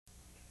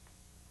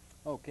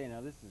Okay, now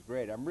this is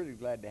great. I'm really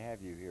glad to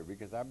have you here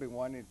because I've been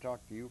wanting to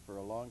talk to you for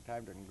a long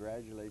time to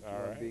congratulate you All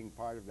on right. being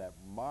part of that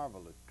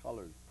marvelous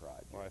Colors Well,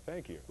 I project,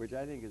 thank you. which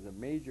I think is a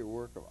major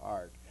work of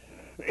art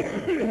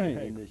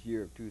Hey, in this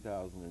year of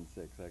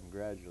 2006. I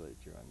congratulate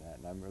you on that,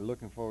 and I'm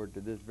looking forward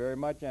to this very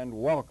much. And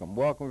welcome,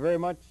 welcome very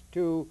much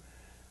to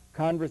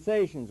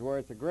Conversations, where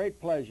it's a great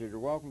pleasure to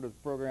welcome to the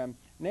program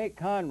Nate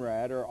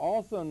Conrad, or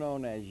also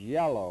known as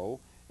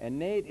Yellow. And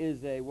Nate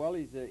is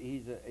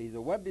he's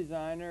a web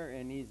designer,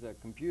 and he's a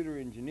computer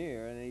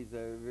engineer, and he's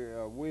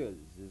a whiz,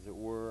 as it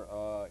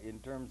were, in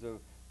terms of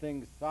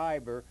things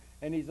cyber.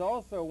 And he's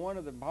also one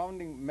of the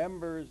founding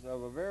members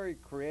of a very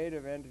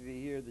creative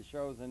entity here that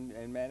shows in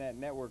Manhattan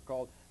Network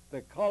called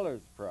the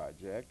Colors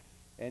Project.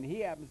 And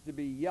he happens to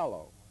be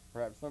Yellow.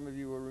 Perhaps some of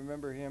you will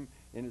remember him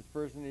in his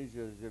personage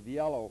as of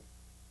Yellow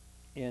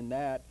in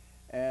that.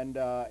 And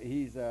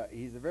he's a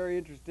very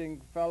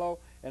interesting fellow,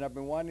 and I've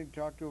been wanting to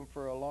talk to him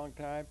for a long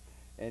time.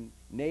 And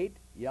Nate,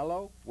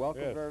 Yellow,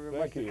 welcome yes, very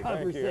much thank to you.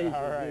 Conversations.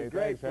 All It's a right,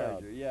 great thanks, Hal.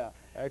 pleasure. Yeah.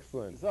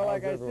 Excellent. So, How's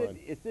like everyone?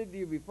 I said to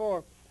you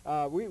before,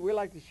 we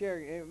like to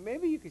share.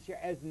 Maybe you could share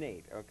as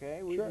Nate,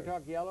 okay? We Sure. can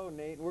talk Yellow,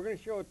 Nate. We're going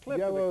to show a clip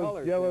of the Yellow,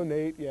 colors. yellow then.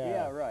 Nate, yeah.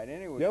 Yeah, right.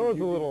 Anyway, Yellow's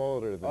could a you little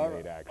older than oh,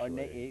 Nate, actually.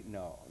 Nate,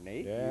 no,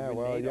 Nate. Yeah, You've been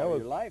well, Nate all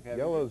your life, haven't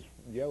you?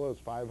 Yellow's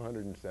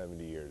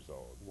 570 years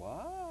old. What?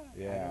 I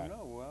Yeah. don't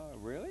know. Well,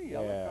 really?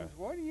 Yellow Yeah. comes.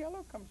 Why do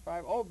yellow comes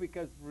five? Oh,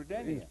 because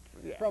Prudenia.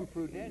 Yeah, From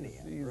Prudenia.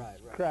 He's right.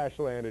 crash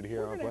landed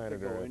here We're on gonna have to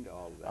planet go Earth. into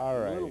all of that All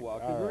in a right, little while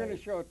because all we're going right.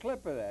 to show a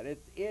clip of that.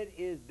 It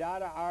is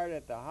data art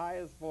at the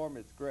highest form.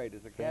 It's great.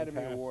 It's Academy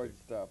Fantastic. Award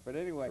stuff. But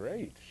anyway,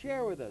 Great.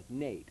 share with us,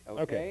 Nate.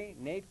 Okay?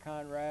 Nate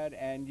Conrad,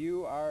 and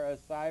you are a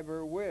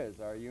cyber whiz,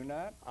 are you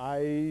not?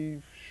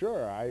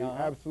 Sure,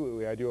 Uh-huh.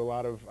 absolutely. I do a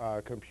lot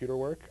of computer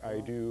work. I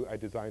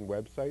design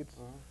websites.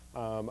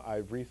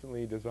 I've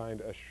recently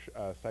designed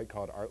a site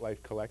called Art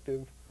Life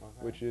Collective,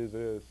 Okay. which is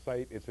a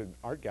site, it's an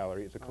art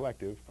gallery, it's a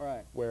collective,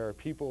 Right. where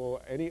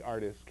any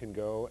artist can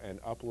go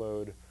and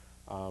upload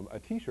a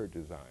t-shirt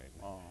design.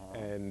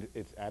 And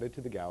it's added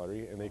to the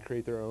gallery, and they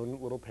create their own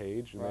little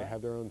page, and they Right.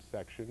 have their own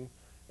section,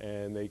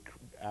 and they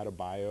add a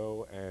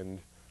bio and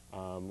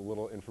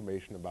little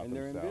information about And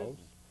they're in themselves.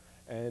 business.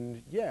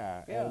 And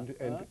yeah, Yeah,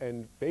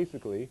 and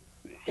basically,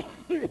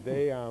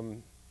 they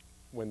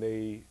when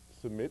they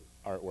submit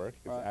artwork,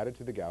 it's Right. added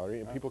to the gallery,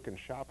 and people can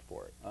shop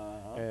for it,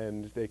 Uh-huh.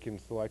 and they can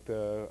select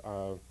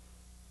the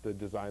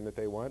design that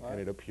they want, Right.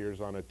 and it appears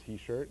on a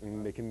T-shirt,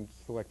 and they can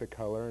select the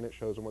color, and it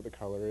shows them what the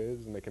color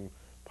is, and they can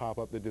pop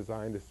up the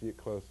design to see it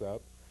close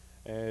up.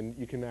 And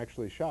you can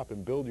actually shop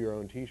and build your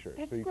own T-shirts.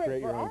 That's So you great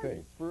create for your own artists,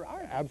 thing. for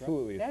artists, right?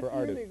 Absolutely, it's That's for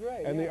artists. really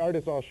great, And yeah. the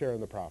artists all share in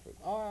the profits.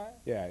 All right.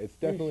 Yeah, it's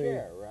You definitely.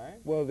 share, right?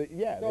 Well, So they if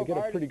get a pretty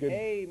artist good.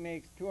 A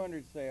makes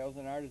 200 sales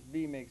and artist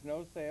B makes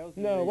no sales.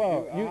 No, they-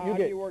 well, you how do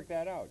get- you work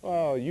that out?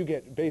 Oh, you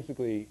get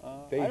basically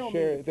I they don't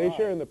share mean the they share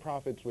prize. in the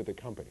profits with the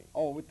company.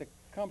 Oh, with the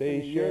company,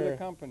 They you're the share-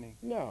 company.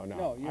 No,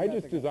 No, you're I not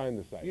just the- designed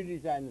the site. You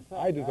design the site.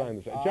 I designed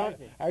the site. Oh, John, I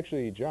see.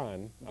 actually,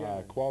 John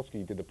John.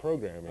 Kowalski did the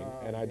programming, Oh,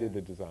 and I yeah. did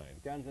the design.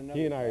 John's another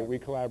He and I, guy. we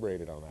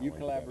collaborated on that. You one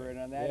collaborate together.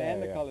 on that Yeah,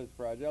 and the yeah. Colors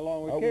Project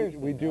along with Oh,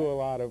 Kirsten. we do right? a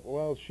lot of.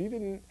 Well, she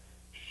didn't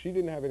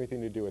have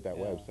anything to do with that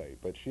Yeah. website,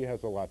 but she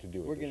has a lot to do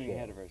with We're the getting show.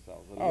 ahead of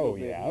ourselves a Oh, little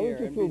bit yeah, here.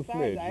 just And a little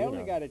besides, smidge, I you only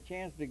know. got a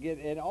chance to get,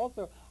 and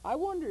also, I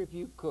wonder if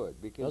you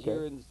could, because Okay.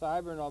 you're in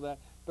cyber and all that,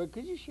 but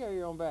could you share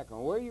your own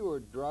background? Where you were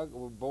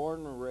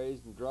born and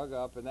raised and drug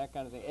up and that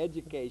kind of thing,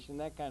 education,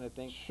 that kind of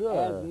thing.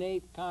 Sure. As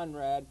Nate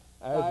Conrad,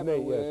 As cyber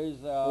Nate, yes.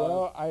 whiz,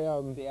 Well,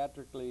 I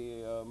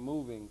theatrically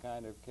moving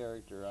kind of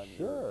character on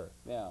Sure.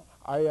 Yeah.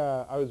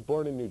 I was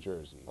born in New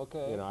Jersey.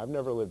 Okay. You know, I've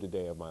never lived a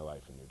day of my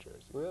life in New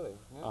Jersey. Really?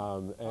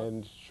 Yeah.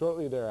 And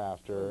shortly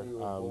thereafter, So you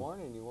were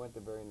born and you went the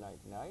very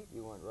night?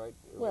 You went right?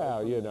 well,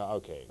 right you from know,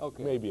 okay,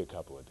 Okay. maybe a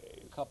couple of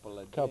days. Couple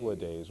of Couple of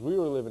days. We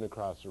were living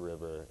across the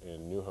river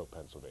in New Hope,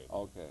 Pennsylvania.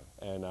 Okay.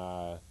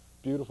 And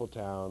beautiful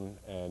town,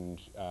 and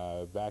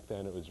back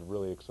then it was a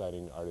really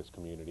exciting artist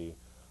community.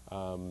 Wait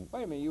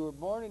a minute, you were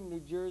born in New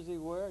Jersey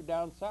where?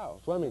 Down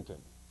south?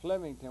 Flemington.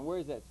 Flemington. Where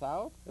is that?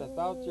 South? The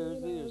South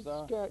Jersey or It's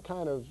south? got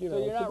kind of, you know.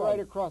 So you're it's not about- right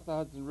across the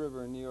Hudson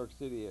River in New York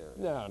City area?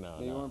 No, no,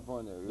 You no. weren't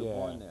born there. You were Yeah.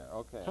 born there.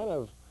 Okay. Kind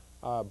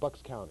of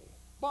Bucks County.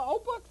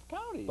 Bucks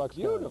County. Bucks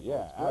County, Beautiful.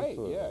 yeah, It's great.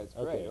 absolutely. Yeah, it's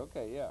great. Okay.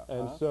 Okay, yeah.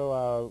 And Uh-huh.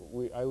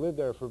 so I lived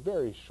there for a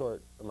very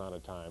short amount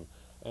of time,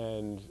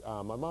 and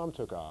my mom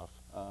took off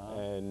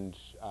and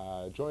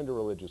joined a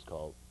religious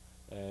cult,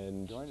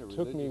 and Joined a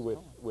took me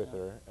religious with cult,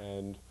 yeah. her,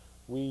 and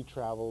we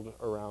traveled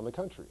around the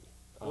country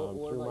What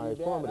through about my your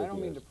dad? formative I don't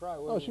mean years. to pry.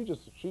 Oh, she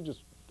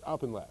just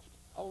up and left.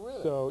 Oh,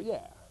 really? So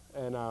yeah,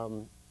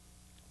 and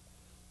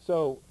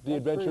so the That's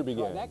adventure pretty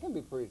began. That can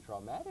be pretty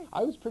traumatic.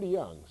 I was pretty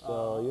young,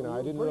 so you know, I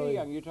were didn't pretty really.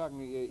 young. You're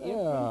talking infant Yeah,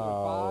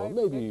 or 5?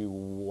 maybe 6?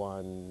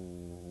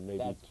 one, maybe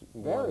That's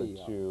one very or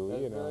young. two.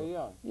 That's you know, very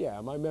young.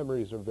 yeah, my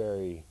memories are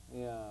very,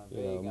 Yeah, you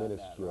know, vague on that,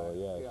 minuscule. right.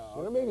 Yes, Yeah,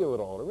 you know, okay. maybe a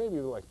little older, maybe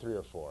like 3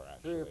 or 4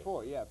 actually. 3 or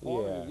 4, yeah,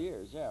 formative Yeah.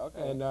 years, yeah,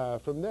 okay.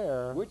 And from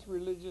there, Which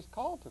religious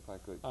cult, if I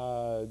could?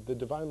 the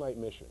Divine Light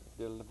Mission.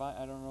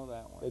 I don't know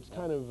that one. It's yeah.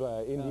 kind of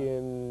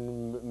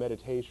Indian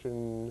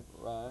meditation.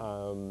 Right.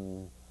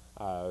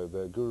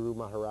 the Guru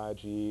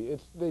Maharaji.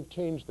 They've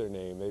changed their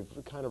name.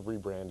 They've kind of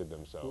rebranded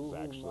themselves,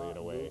 actually, in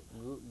a way.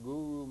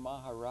 Guru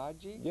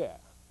Maharaji? Yeah.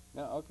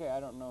 No, okay, I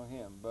don't know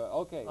him, but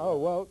okay. Oh,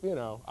 well, you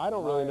know, I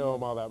don't really know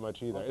him all that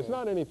much either. Okay. It's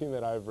not anything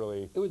that I've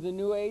really... It was a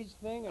New Age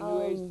thing, a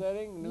New Age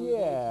setting? New Age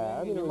yeah.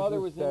 thing? I mean, your it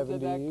mother was was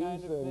into that 70s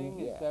kind of thing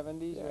in yeah,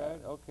 70s, yeah.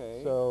 right? Okay.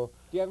 So...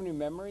 Do you have any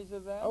memories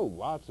of that? Oh,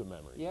 lots of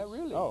memories. Yeah,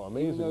 really? Oh,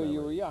 amazing Even though memories.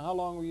 you were young. How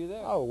long were you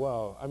there? Oh,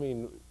 well, I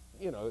mean,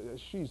 you know,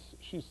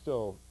 she's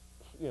still,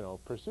 you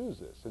know, pursues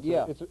this. It's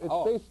yeah. It's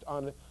based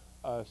on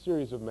a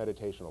series of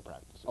meditational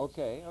practices.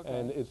 Okay, okay.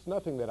 And it's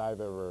nothing that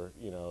I've ever,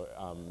 you know,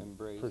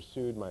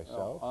 pursued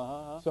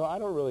myself. So I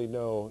don't really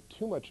know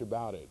too much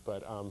about it,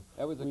 but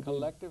that was a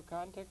collective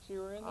context you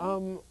were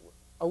in?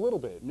 A little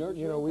bit. Nurturing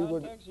you know, we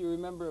context? You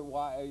remember it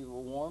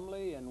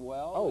warmly and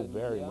well? Oh, and,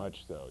 very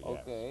much so, yes.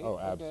 Okay. Oh,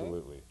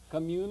 absolutely. Okay.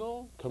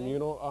 Communal?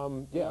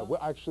 Communal, yeah. Well,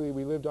 actually,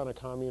 we lived on a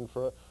commune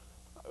for,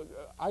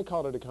 I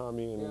called it a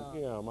commune. Yeah.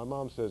 You know, my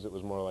mom says it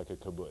was more like a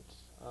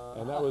kibbutz.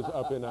 And that was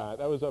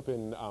up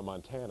in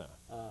Montana.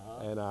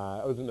 And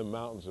I was in the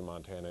mountains of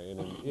Montana in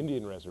an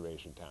Indian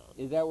reservation town.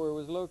 Is that where it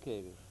was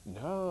located?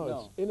 No,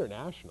 it's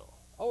international.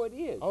 Oh, it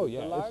is? Oh, it's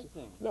yeah. a large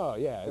thing. No,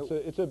 yeah,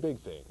 it's a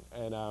big thing.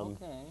 And,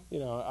 you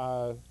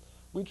know,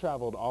 we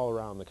traveled all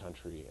around the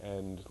country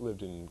and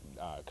lived in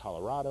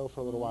Colorado for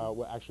a little while.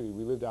 Well, actually,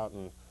 we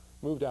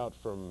moved out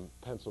from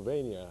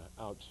Pennsylvania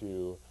out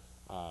to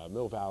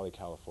Mill Valley,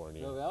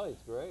 California. Mill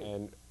Valley's great.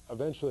 And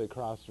eventually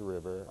across the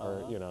river,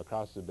 or, you know,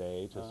 across the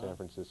bay to San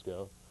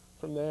Francisco.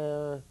 From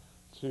there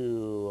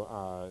to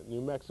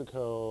New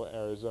Mexico,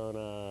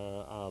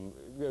 Arizona,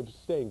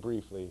 staying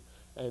briefly,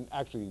 and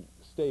actually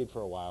stayed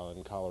for a while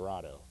in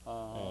Colorado.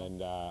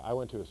 And I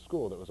went to a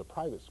school that was a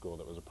private school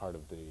that was a part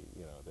of the,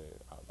 you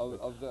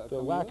know, the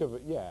lack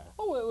of, yeah.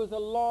 Oh, it was a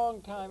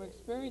long time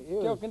experience.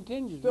 Still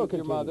continues with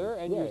your mother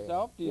and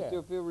yourself. Do you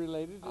still feel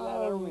related to that?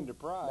 I don't mean to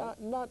pry.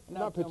 Not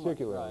so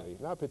particularly.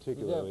 Much, Not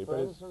particularly. Do you have but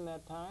friends from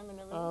that time and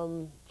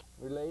everything?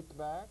 Relate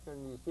back,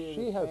 and you see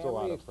she has a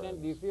lot of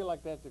friends. Do you feel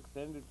like that's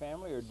extended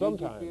family, or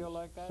sometimes, did you feel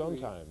like that?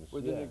 Sometimes,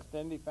 was it an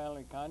extended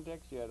family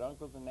context? You had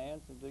uncles and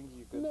aunts and things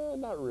you could... No,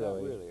 not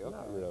really. Not really, okay.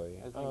 Not really.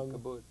 I think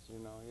kibbutz, you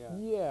know, yeah.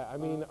 Yeah,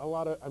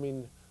 I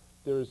mean,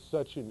 there's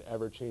such an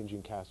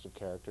ever-changing cast of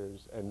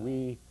characters, and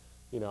we,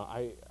 you know,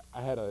 I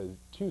had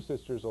two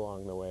sisters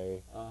along the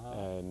way,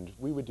 and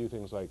we would do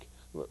things like,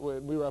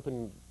 we were up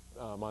in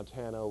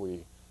Montana,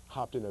 we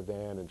hopped in a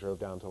van and drove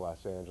down to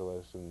Los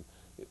Angeles, and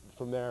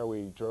from there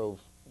we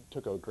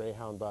took a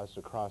Greyhound bus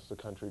across the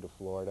country to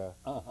Florida,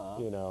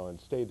 you know, and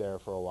stayed there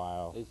for a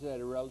while. Is that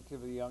at a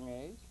relatively young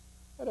age?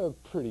 At a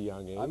pretty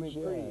young age. I mean,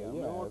 pretty young.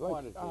 Yeah, What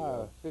quantity?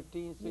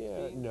 15, 16?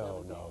 Yeah,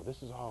 no,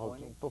 this is all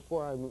 20?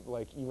 before I'm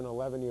like even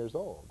 11 years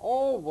old.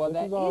 Oh, well,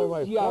 this that is all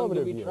is young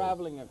to be years.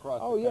 traveling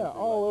across Oh, the country. yeah,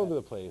 all like over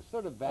that. the place.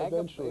 Sort of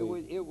vagabond.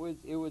 It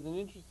was an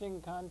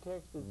interesting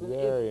context.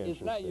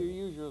 It's not your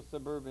usual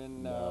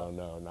suburban no,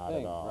 not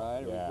thing, at all. right?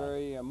 Yeah. It was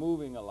very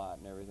moving a lot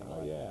and everything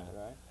like that,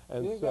 right?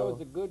 And you think that was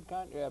a good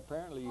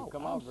apparently you've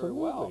come out very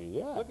well.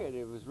 Yeah. Look at it.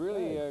 It was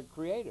really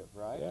creative,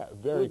 right? Yeah,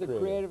 very creative. Was it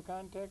creative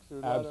context?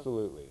 Or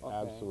absolutely, okay.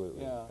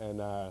 absolutely.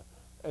 Yeah.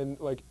 And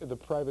like the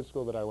private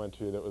school that I went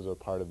to that was a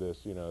part of this,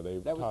 you know, they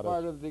that was taught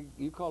part us, of the,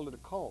 you called it a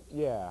cult.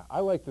 Yeah,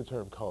 I like the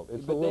term cult.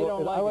 It's but a little, they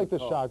don't like I like the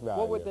cult. shock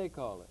value. What would they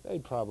call it?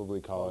 They'd probably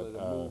call it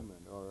a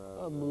movement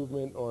or a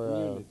movement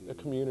or a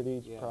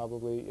community,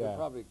 probably. Yeah.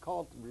 Probably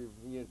cult.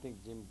 You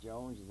think Jim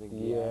Jones, you think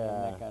and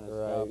that kind of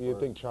stuff. You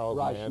think Charles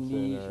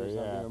Manson or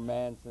something, or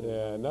Manson.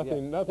 Yeah,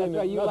 nothing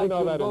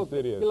all that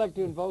insidious. You like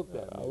to invoke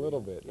that. A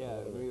little bit.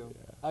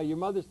 Yeah. Your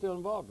mother's still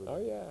involved with it? Oh,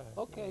 yeah.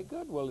 Okay,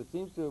 good. Well, it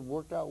seems to have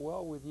worked out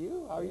well with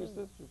you. How are your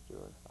sisters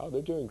doing? Oh,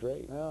 they're doing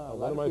great. Yeah,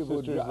 one of my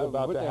sisters is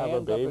about to have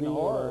a baby.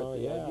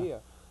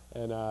 Idea.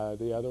 And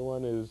the other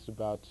one is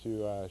about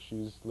to,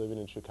 she's living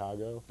in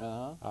Chicago.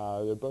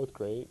 They're both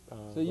great.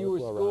 So you were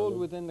schooled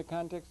within the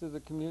context of the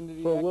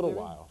community for a little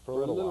while. For a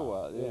little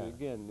while. Yeah.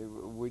 Again,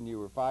 when you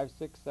were 5,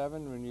 6,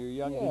 7, when you were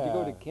young, did you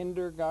go to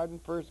kindergarten,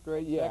 first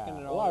grade, second,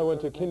 and all that? Well, I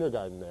went to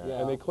kindergarten there,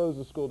 and they closed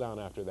the school down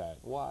after that.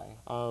 Why?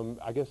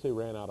 I guess they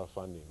ran out of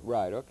funding.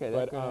 Right. Okay,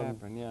 that could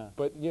happen. Yeah.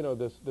 But you know,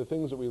 the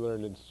things that we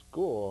learned in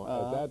school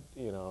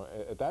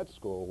at that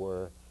school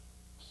were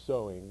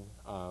sewing,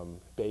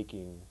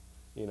 baking.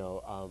 You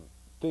know,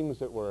 things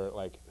that were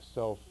like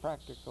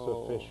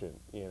self-sufficient,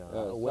 you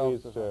know,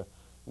 ways to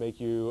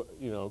make you,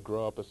 you know,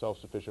 grow up a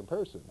self-sufficient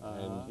person,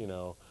 and you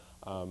know,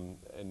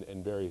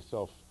 and very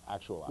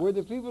self-actualized. Were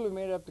the people who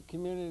made up the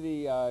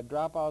community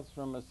dropouts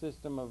from a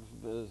system of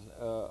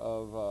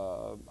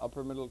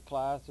upper middle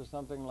class or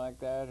something like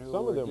that? Who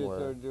Some of them just were.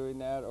 Sort of doing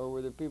that, or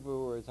were there people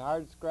who were as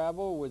hard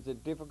scrabble? Was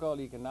it difficult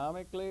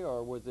economically,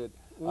 or was it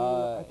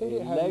I think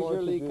it had leisurely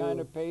more to do kind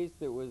of pace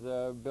that was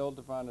built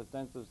upon a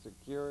sense of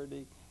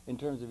security in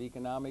terms of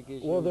economic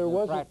issues? Well, there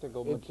was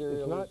practical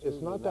material issues.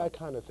 It's not that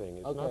kind of thing.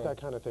 It's not that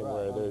kind of thing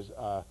where there's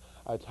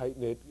a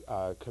tight-knit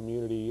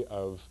community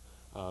of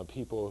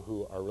people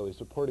who are really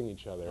supporting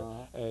each other,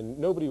 and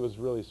nobody was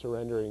really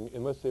surrendering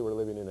unless they were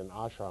living in an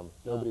ashram.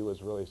 Nobody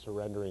was really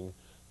surrendering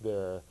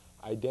their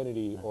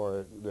identity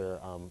or their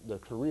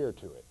career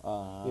to it.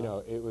 You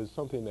know, it was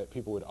something that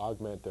people would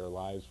augment their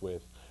lives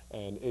with,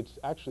 and it's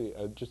actually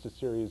just a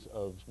series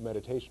of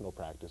meditational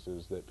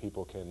practices that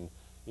people can,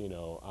 you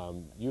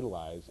know,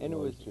 utilize. And it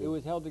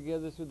was held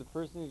together through the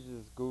person who's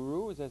this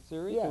guru. Was that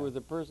serious? Yeah. Or was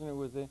the person who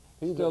was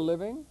He's still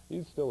living?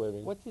 He's still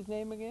living. What's his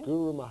name again?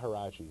 Guru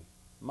Maharaji.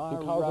 He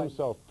calls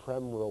himself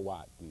Prem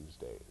Rawat these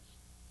days.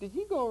 Did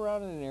he go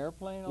around in an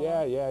airplane a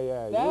lot?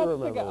 Yeah. That's you the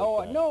remember guy.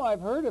 Oh, guy. no, I've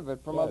heard of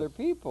it from Yes. other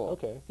people.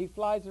 Okay. He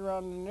flies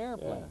around in an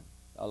airplane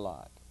Yeah. a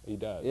lot. He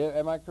does. Yeah,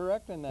 am I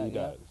correct in that? He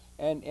does.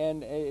 And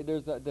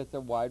that's a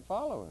wide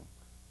following.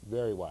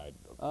 Very wide.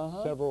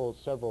 Several,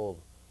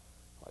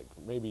 like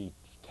maybe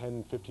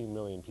 10, 15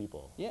 million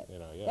people. Yeah. You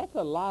know, yeah. That's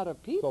a lot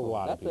of people. It's a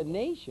lot of That's people. a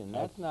nation.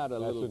 That's not a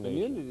that's little a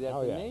nation. community. That's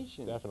oh, a yeah,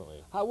 nation.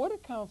 Definitely. What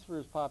accounts for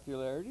his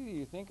popularity, do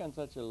you think, on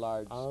such a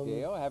large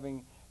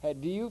scale?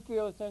 Do you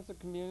feel a sense of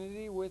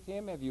community with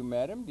him? Have you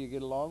met him? Do you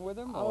get along with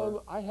him?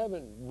 I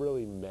haven't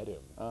really met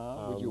him.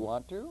 Would you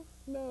want to?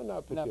 No,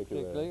 not particularly. Not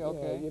particularly,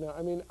 okay. Yeah, you know,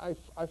 I mean,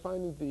 I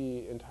find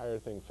the entire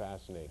thing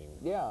fascinating.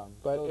 Yeah.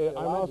 But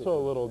I'm also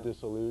a little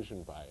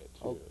disillusioned by it,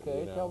 too. Okay,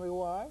 you know? tell me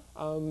why.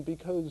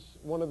 Because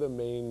one of the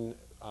main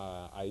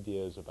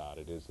ideas about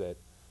it is that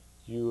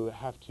you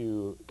have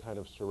to kind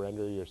of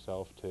surrender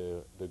yourself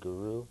to the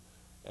guru.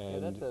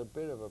 And that's a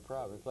bit of a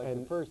problem. It's like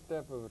the first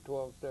step of a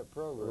 12-step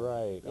program.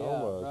 Right, yeah,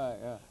 almost. Right,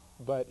 yeah.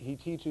 But he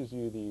teaches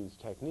you these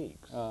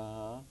techniques.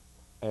 Uh-huh.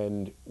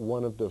 And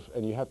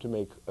and you have to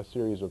make a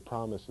series of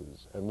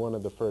promises. And one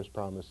of the first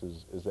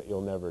promises is that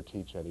you'll never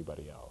teach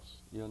anybody else.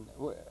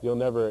 You'll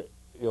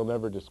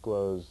never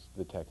disclose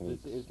the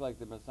techniques. It's like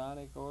the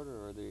Masonic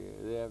order, or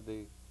they have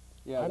the.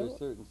 Yeah, there's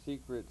certain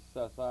secret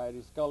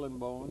societies, Skull and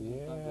Bones.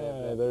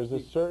 Yeah, there's a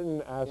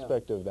certain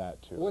aspect of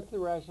that too. What's the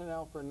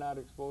rationale for not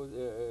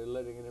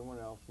letting anyone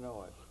else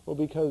know it? Well,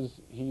 because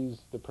he's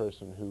the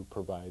person who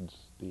provides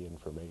the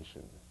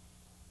information.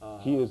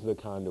 He is the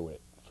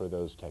conduit for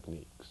those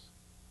techniques.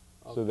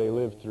 Okay. So they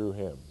live through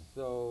him.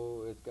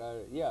 So it's got,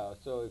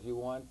 so if you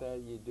want that,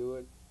 you do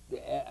it.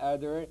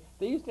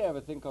 They used to have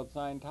a thing called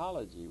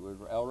Scientology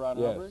with L. Ron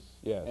Hubbard.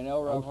 Yes, and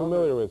L. Ron I'm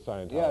familiar with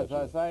Scientology. Yeah,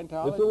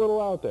 Scientology. It's a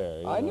little out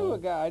there. I knew a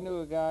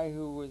guy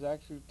who was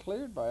actually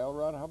cleared by L.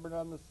 Ron Hubbard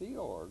on the Sea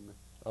Org.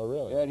 Oh,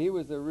 really? Yeah, and he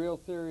was a real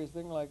serious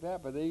thing like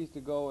that. But they used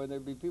to go, and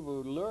there'd be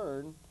people who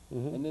learn,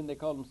 and then they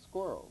called them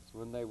squirrels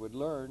when they would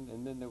learn,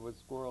 and then they would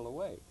squirrel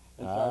away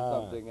and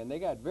start something. And they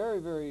got very,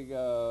 very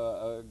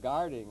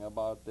guarding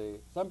about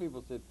some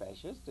people said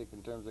fascistic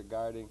in terms of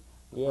guarding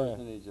the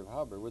personage of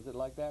Hubbard. Was it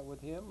like that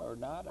with him or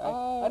not?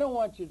 I don't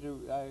want you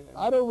to...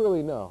 I don't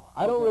really know.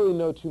 I don't really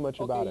know too much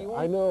about it.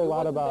 I know a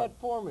lot about... It wasn't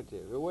that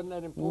formative. It wasn't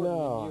that important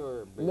in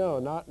your business. No,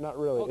 not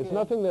really. Okay. It's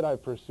nothing that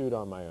I've pursued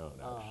on my own,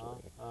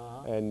 actually.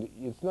 And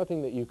it's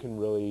nothing that you can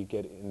really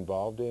get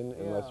involved in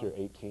unless you're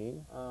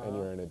 18 and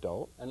you're an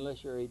adult.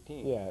 Unless you're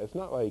 18. Yeah, it's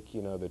not like,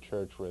 you know, the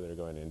church where they're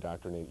going to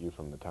indoctrinate you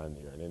from the time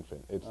that you're an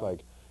infant. It's like,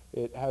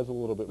 it has a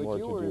little bit more to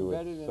do with But you were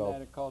embedded in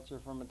that culture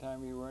from the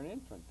time you were an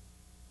infant.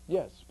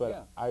 Yes,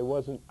 but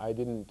I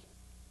didn't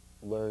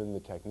learn the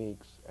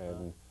techniques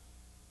and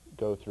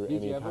go through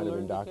any kind of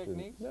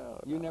indoctrination.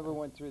 No, you never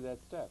went through that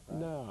step, right?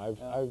 No,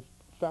 I've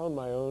found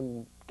my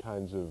own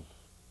kinds of,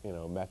 you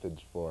know,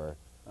 methods for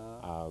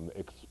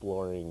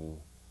exploring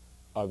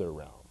other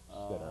realms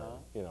that are,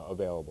 you know,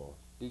 available.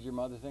 Did your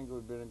mother think it would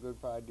have been a good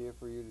idea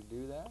for you to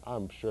do that?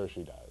 I'm sure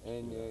she does.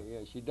 And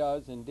she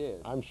does and did.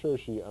 I'm sure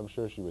she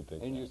would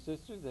think. And that. your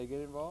sisters, they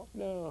get involved?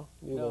 No,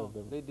 neither of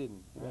them. They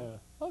didn't. Yeah.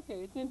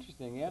 Okay, it's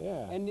interesting. Yeah.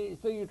 Yeah. And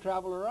so you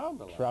travel around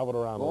a lot. Traveled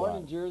around a lot.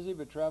 Born in Jersey,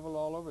 but traveled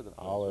all over the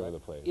place. All over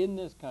the place. In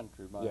this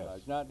country, by and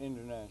large, not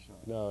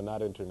internationally. No,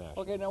 not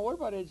international. Okay, now what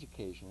about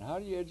education? How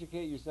do you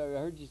educate yourself? I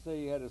heard you say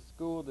you had a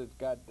school that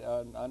got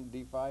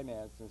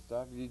definanced and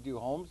stuff. Did you do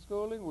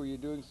homeschooling? Were you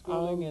doing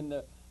schooling in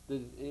the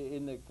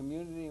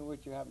community in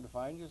which you happen to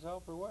find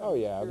yourself, or what? Oh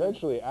yeah.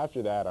 Eventually,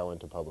 after that, I went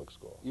to public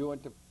school. You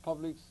went to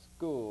public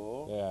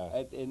school.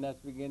 Yeah. And that's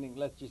beginning.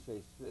 Let's just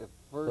say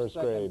first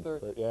second, grade.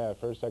 third.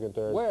 First, second,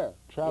 third. Where?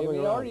 Traveling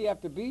you around. already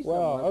have to be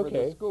somewhere for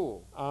the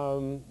school.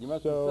 You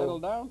must have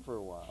settled down for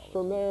a while.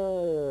 From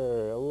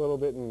there, a little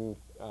bit in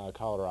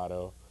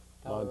Colorado,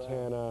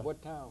 Montana.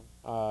 What town?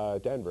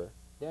 Denver.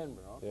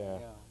 Denver. Okay.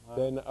 Yeah.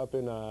 Then up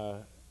in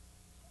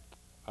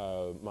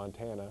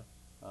Montana.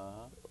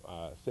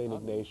 St.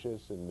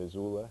 Ignatius in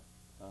Missoula.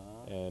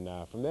 And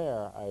from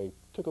there, I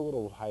took a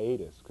little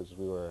hiatus because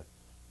we were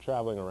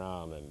traveling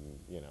around and,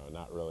 you know,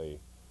 not really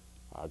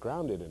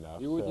grounded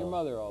enough. You were with your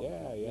mother all the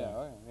time?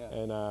 Yeah.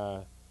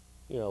 And,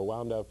 you know,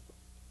 wound up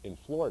in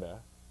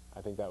Florida.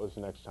 I think that was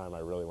the next time I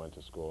really went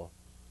to school.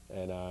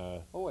 And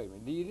oh, wait a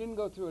minute. You didn't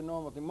go through a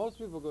normal thing. Most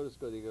people go to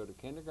school. They go to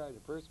kindergarten,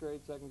 first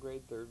grade, second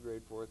grade, third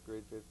grade, fourth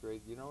grade, fifth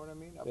grade. You know what I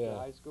mean? Up to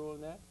high school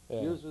and that.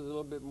 Yeah. Yours was a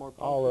little bit more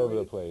all over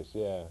the place,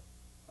 yeah.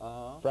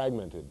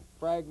 Fragmented.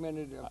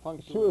 Fragmented,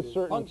 punctuated. To a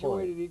certain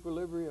punctuated point.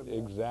 Equilibrium.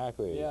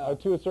 Exactly. Yeah.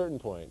 To a certain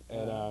point.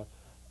 And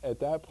at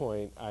that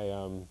point, I,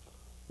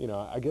 you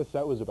know, I guess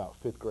that was about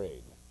fifth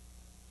grade.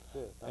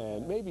 fifth.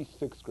 and maybe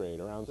sixth grade,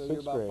 around so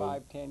sixth you're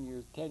about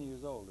grade. 10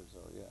 years old or so,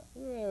 yeah.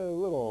 Yeah, a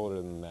little older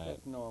than that.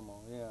 That's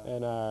normal, yeah.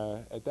 And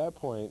at that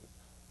point,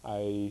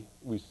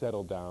 we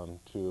settled down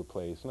to a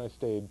place, and I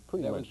stayed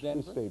pretty That much. was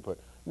Denver? We stayed put.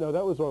 No,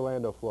 that was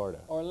Orlando, Florida.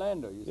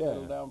 Orlando, you Yeah.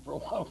 settled down for a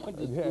while, went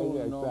to Yeah, school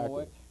yeah, the normal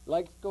exactly. way.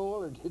 Liked school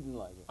or didn't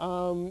like it?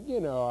 You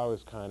know, I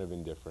was kind of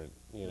indifferent.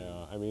 You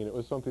know, I mean, it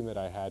was something that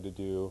I had to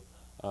do.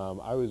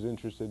 I was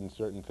interested in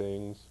certain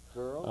things.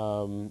 Girls?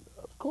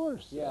 Of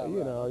course. Yeah, you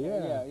right. know, Okay.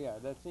 yeah. Yeah.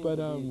 That seems But,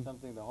 to be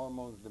something the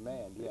hormones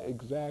demand, yeah.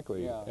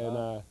 Exactly. Yeah,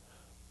 And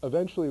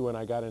eventually, when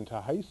I got into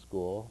high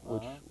school,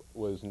 which Uh-huh.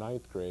 was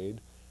ninth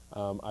grade,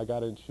 I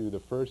got into the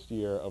first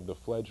year of the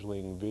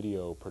fledgling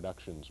video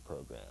productions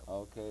program.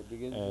 Okay,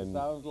 because it And-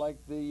 sounds like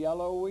the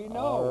yellow we know.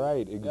 All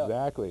right, Yeah.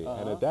 exactly. And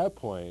Uh-huh. at that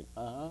point,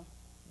 Uh-huh.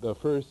 the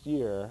first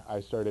year, I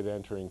started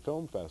entering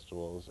film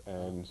festivals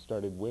and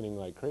started winning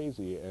like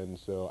crazy, and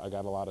so I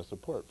got a lot of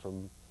support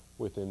from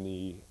within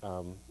the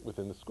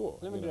school.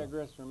 Let me you know.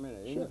 digress for a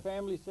minute. In Sure. the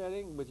family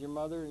setting with your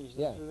mother and your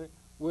Yeah. sister, there,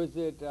 was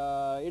it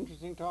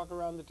interesting talk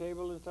around the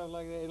table and stuff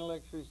like that,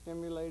 intellectually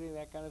stimulating,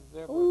 that kind of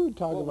stuff? We or would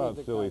talk what was about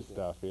the silly content?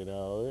 stuff, you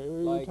know.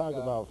 We Like, would talk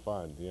about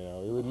fun, you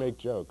know. We would make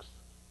jokes.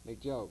 Make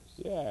jokes.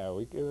 Yeah,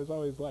 it was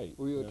always light.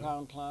 Were you a know?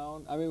 town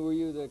clown? I mean, were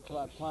you the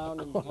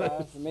clown in course.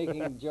 class,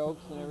 making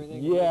jokes and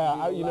everything? Yeah,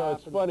 making people you know, laugh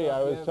it's and funny. stuff?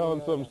 I was Yeah, telling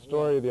yeah, some yeah,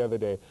 story the other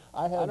day.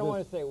 I I don't this,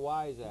 want to say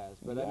wise ass,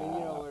 but I mean, you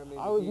know what I mean.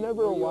 I was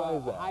never a were you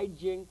wise ass.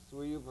 hijinks?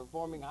 Were you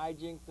performing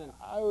hijinks and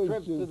I was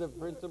trips to just- the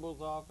principal's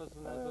office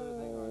and that sort of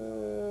thing? Or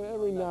no?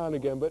 every now and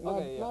again, but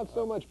Okay, yeah, not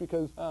so much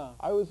because Uh.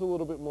 I was a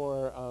little bit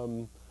more.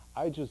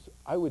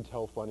 I would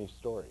tell funny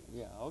stories.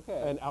 Yeah,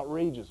 okay. And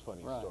outrageous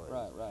funny Right, stories.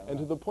 right, And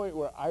to the point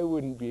where I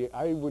wouldn't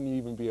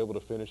even be able to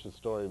finish a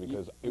story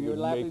because it you were would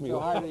laughing make me so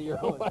hard laugh at your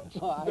so own. much.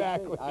 Oh,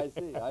 Exactly.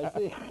 I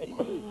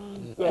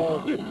see.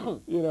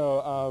 So, you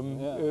know,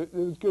 Yeah. it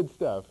was good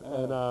stuff.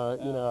 And, yeah.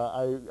 you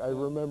know, I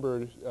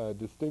remember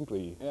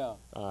distinctly Yeah.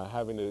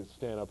 having to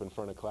stand up in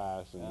front of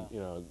class and, Yeah. you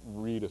know,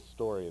 read a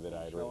story that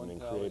I had Show written and in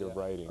tell, creative yeah.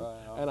 writing. Right,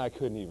 And I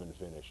couldn't even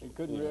finish it. You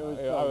couldn't. you It was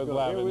know. so I was good.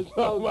 laughing It was so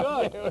so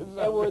much. good. It was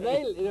so And were good.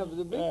 they? You know,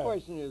 the big Yeah.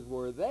 question is,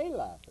 were they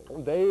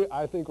laughing?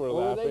 I think, were Or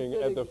were they laughing at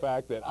sitting- the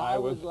fact that I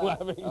was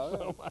laughing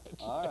so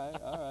much. All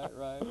right,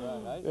 right.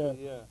 I Yeah.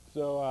 see. Yeah.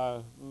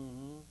 So,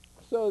 Mm-hmm.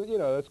 so you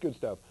know, that's good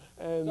stuff.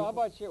 And So how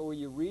about you? Were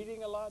you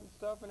reading a lot and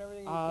stuff and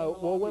everything?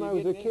 well, when I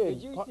was a kid,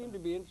 because you seem to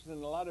be interested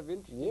in a lot of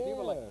interesting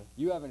people. Like Yeah.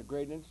 you have a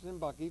great interest in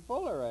Bucky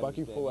Fuller. I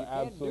Bucky understand. Fuller, You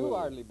can't absolutely. do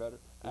hardly better.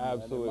 In my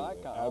absolutely,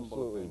 humble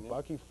absolutely, opinion.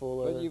 Bucky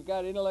Fuller. But you've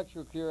got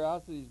intellectual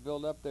curiosities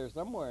built up there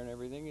somewhere and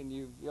everything, and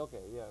you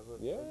okay, yeah, but,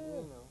 Yeah.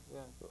 you know, yeah.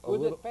 A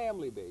Was little- it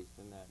family based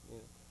in that?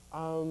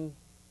 Yeah.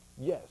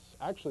 Yes,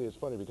 actually, it's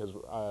funny because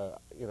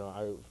you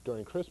know,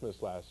 during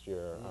Christmas last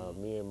year,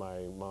 me and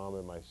my mom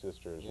and my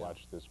sisters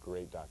watched this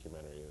great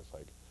documentary. It's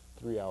like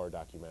 3-hour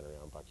documentary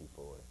on Bucky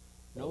Fuller.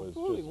 No it was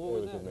fooling. just, What it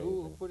was was that? amazing.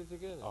 Who put it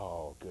together?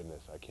 Oh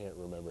goodness, I can't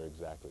remember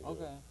exactly. Who.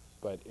 Okay.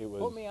 But it was.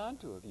 Put me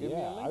onto it. Give me a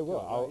Yeah, link I to will.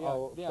 it.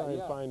 I'll Yeah, try and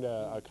yeah. find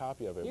a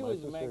copy of it. He My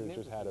was sister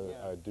just had magnificent,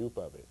 yeah. a dupe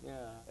of it.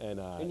 Yeah. And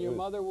your it was-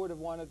 mother would have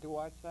wanted to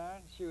watch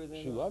that. She was.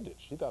 She loved it.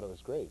 She thought it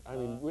was great. I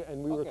mean, we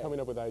were okay. coming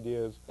up with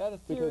ideas. That's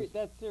because- serious.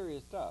 That's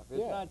serious stuff. It's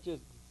Yeah. not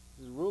just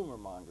rumor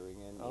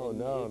mongering. And Oh, and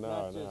no, it's no,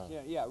 not no.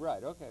 just, yeah.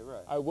 Right. Okay.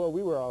 Right. Well,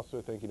 we were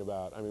also thinking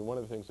about. I mean, one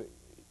of the things that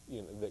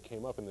that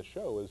came up in the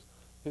show was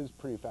his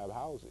prefab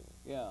housing.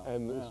 Yeah.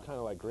 And yeah. this kind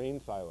of like grain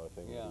silo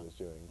thing that Yeah. he was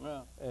doing.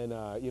 Yeah.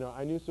 And you know,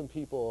 I knew some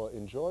people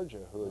in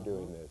Georgia who were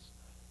doing Uh-huh. this,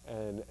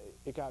 and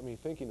it got me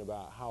thinking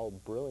about how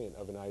brilliant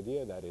of an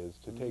idea that is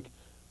to take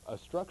a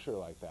structure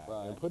like that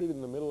and Right. put it in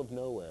the middle of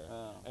nowhere,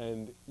 Yeah.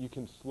 and you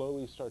can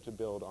slowly start to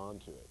build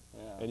onto it.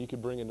 Yeah. And you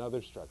could bring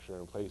another structure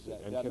and place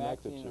it and that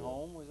connect it Maxine to it.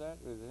 Home was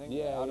that? Was the thing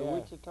Yeah, out of yeah.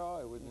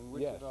 Wichita. It was in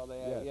Yes, Wichita. They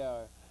had yes.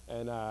 yeah.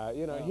 And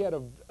you know, Yeah. he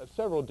had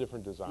several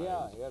different designs.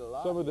 Yeah, he had a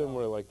lot, Some of them yeah.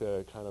 were like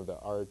the kind of the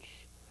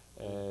arch,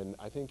 and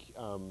I think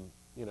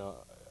you know,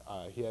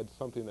 he had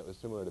something that was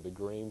similar to the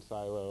grain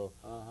silo.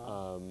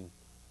 Uh-huh.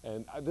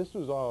 And this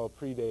was all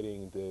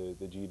predating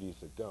the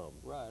geodesic dome.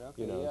 Right.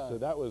 Okay. You know, yeah. so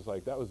that was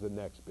the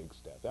next big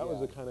step. That was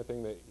Yeah. the kind of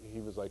thing that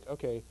he was like,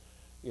 okay,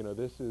 you know,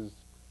 this is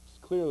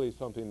clearly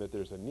something that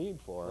there's a need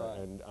for, Right.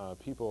 and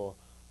people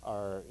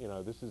are, you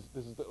know, this is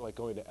like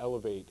going to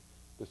elevate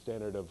the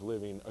standard of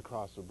living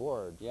across the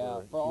board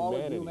Yeah, for all of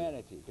humanity.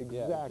 humanity.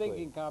 Yeah, Exactly.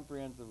 thinking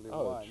comprehensively.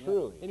 Oh, wide, yeah.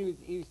 truly. And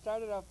he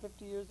started out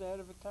 50 years ahead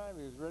of his time.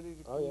 He was ready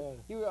to. Oh,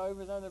 yeah. He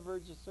was on the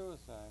verge of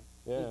suicide.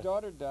 Yeah. His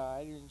daughter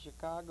died. He was in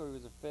Chicago. He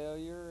was a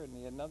failure, and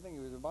he had nothing. He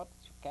was about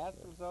to cast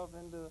himself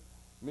into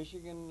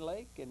Michigan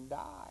Lake and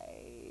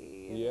die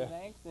in Yeah. his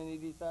angst. And he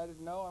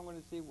decided, no, I'm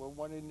going to see what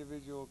one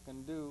individual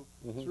can do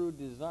Mhm. through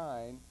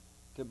design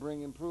to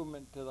bring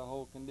improvement to the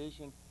whole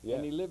condition. Yes.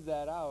 And he lived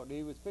that out.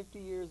 He was 50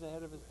 years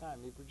ahead of his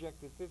time. He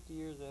projected 50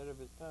 years ahead of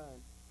his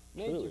time.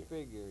 Major Truly.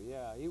 figure,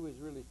 yeah. He was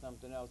really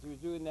something else. He was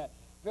doing that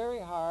very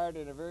hard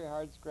in a very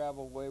hard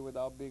scrabble way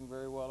without being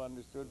very well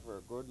understood for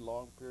a good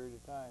long period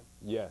of time.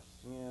 Yes.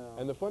 Yeah.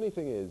 And the funny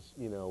thing is,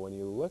 you know, when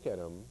you look at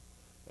him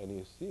and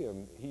you see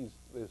him, he's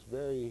this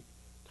very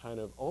kind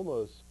of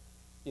almost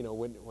you know,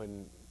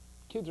 when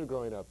kids are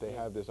growing up, they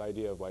have this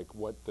idea of like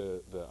what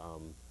the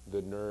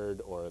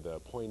nerd or the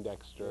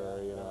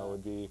Poindexter, you know,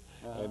 would be,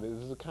 and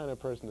this is the kind of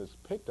person that's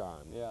picked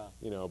on,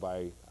 you know,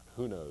 by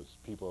who knows,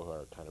 people who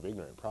are kind of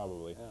ignorant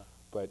probably.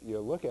 But you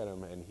look at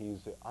him and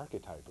he's the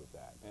archetype of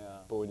that.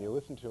 But when you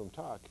listen to him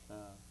talk,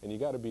 and you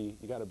got to be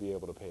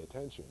able to pay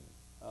attention.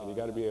 And you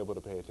got to be able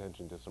to pay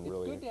attention to some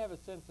really good to have a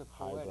sense of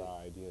highbrow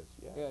ideas.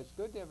 Yeah, it's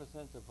good to have a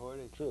sense of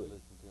poetics to listen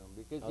to him,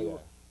 because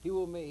he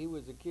will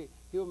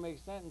make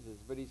sentences,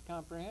 but he's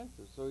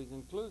comprehensive, so he's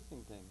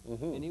including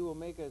things, and he will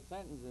make a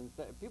sentence, and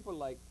people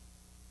like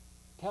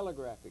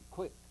telegraphic,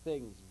 quick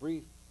things,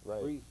 brief,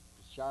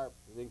 sharp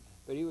things.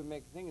 But he would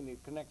make a thing, and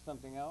he'd connect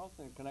something else,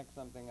 and connect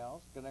something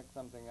else, connect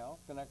something else,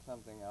 connect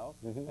something else.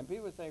 And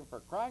people were saying, for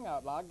crying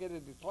out loud, get a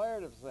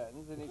declarative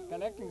sentence, and he's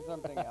connecting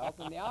something else,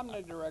 and the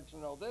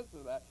omnidirectional this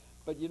or that.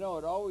 But you know,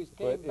 it always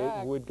came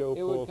back. It would go it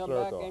full would come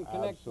circle. back and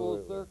connect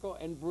Absolutely. full circle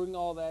and bring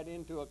all that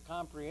into a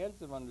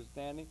comprehensive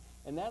understanding.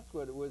 And that's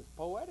what it was,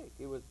 poetic.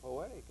 It was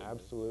poetic.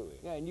 Absolutely.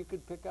 Yeah, and you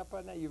could pick up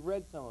on that. You've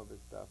read some of his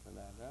stuff in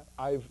that, right?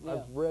 I've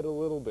read a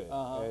little bit,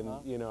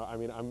 and you know, I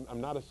mean,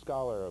 I'm not a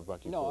scholar of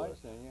Bucky Fuller, I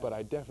understand, but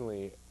I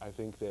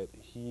think that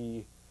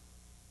he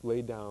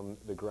laid down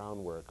the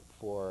groundwork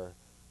for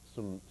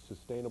some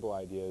sustainable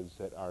ideas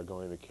that are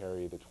going to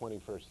carry the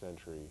 21st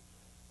century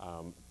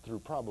through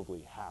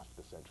probably half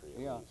the century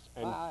at least,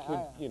 and could,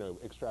 you know,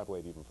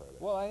 extrapolate even further.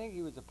 Well, I think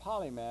he was a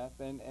polymath,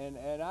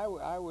 and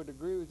I would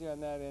agree with you on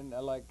that. And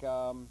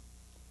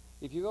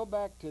if you go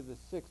back to the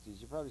 60s,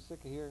 you're probably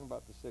sick of hearing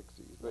about the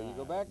 60s, but you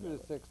go back to the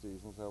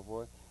 60s and so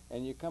forth,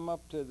 and you come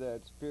up to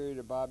that period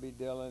of Bobby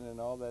Dylan and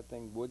all that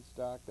thing,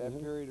 Woodstock,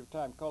 that period of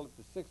time, call it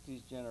the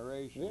 60s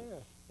generation.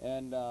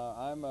 And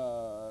I'm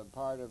a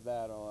part of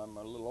that. I'm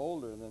a little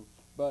older than,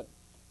 but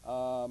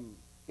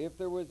if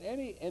there was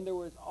any, and there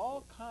were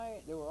all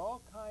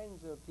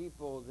kinds of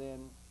people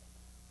then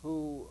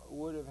who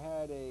would have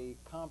had a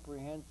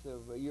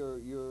comprehensive,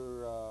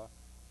 your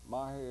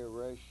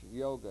Maharishi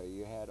Yoga,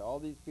 you had all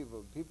these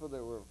people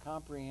that were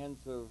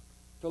comprehensive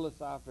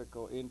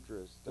philosophical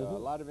interest, a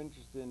lot of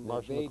interest in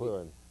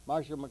Marshall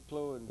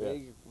McLuhan,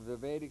 the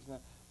Vedic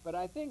stuff. But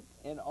I think,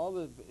 and all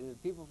the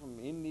people from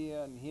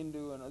India and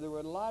Hindu, and there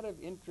were a lot of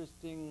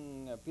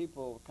interesting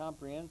people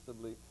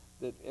comprehensively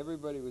that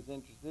everybody was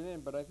interested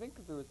in. But I think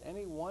if there was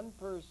any one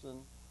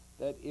person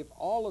that, if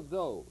all of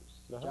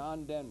those,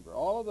 John Denver,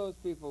 all of those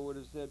people would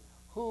have said,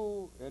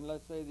 who, in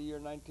let's say the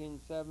year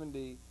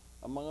 1970,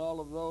 among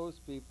all of those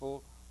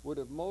people, would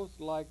have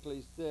most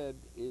likely said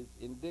is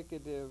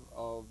indicative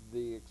of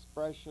the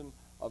expression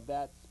of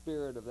that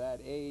spirit of that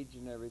age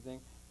and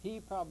everything, he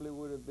probably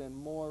would have been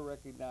more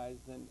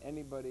recognized than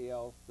anybody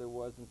else there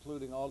was,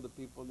 including all the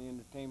people in the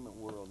entertainment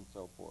world and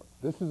so forth.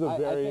 This is a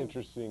very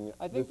interesting.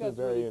 I think that's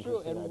really true.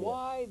 And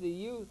why the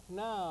youth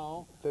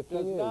now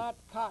does not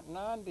cotton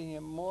on to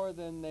him more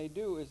than they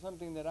do is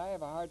something that I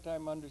have a hard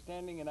time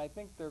understanding, and I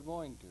think they're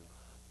going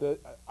to.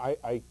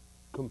 I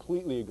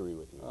completely agree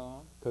with you,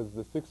 because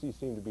the 60s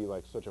seem to be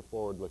like such a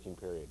forward-looking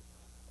period.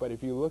 But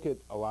if you look at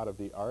a lot of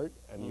the art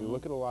and you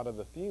look at a lot of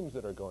the themes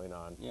that are going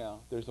on,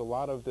 there's a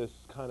lot of this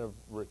kind of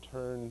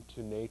return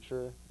to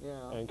nature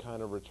and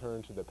kind of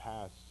return to the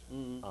past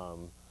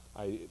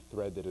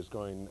thread that is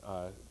going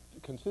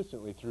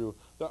consistently through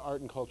the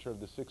art and culture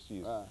of the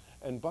 60s.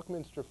 And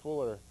Buckminster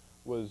Fuller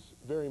was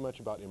very much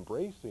about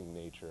embracing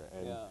nature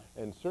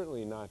and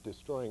certainly not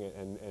destroying it,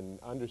 and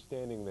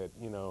understanding that,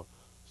 you know,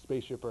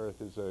 Spaceship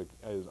Earth is a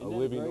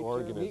living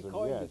organism. He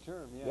coined the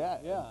term.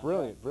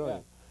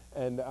 Brilliant.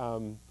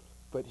 And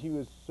but he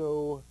was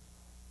so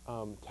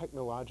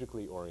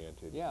technologically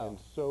oriented and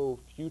so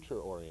future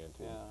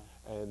oriented,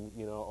 and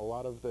you know, a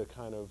lot of the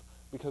kind of,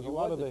 because a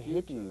lot of the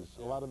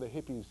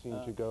hippies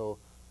seem to go,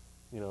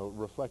 you know,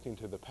 reflecting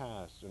to the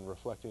past and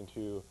reflecting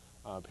to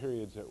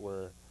periods that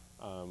were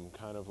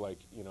kind of like,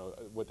 you know,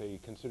 what they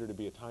consider to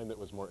be a time that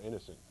was more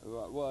innocent.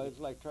 Well, it's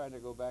like trying to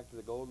go back to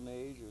the Golden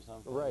Age or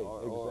something. Right,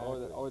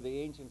 or the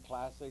ancient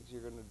classics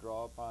you're going to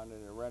draw upon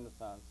in a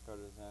Renaissance kind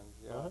of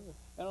sense.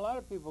 And a lot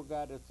of people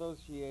got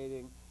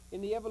associating, in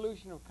the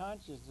evolution of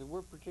consciousness,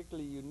 we're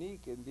particularly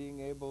unique in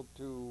being able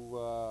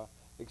to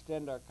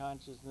extend our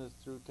consciousness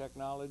through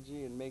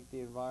technology and make the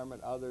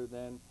environment other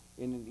than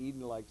in an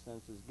Eden-like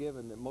sense is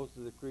given that most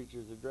of the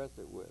creatures address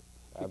it with.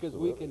 Because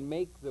we can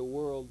make the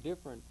world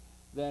different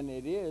than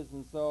it is.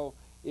 And so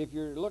if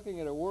you're looking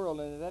at a world,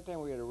 and at that time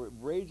we had a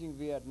raging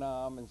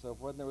Vietnam and so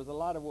forth, and there was a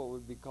lot of what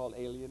would be called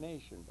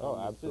alienation from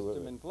the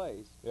system in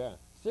place.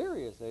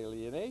 Serious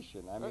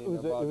alienation. I mean,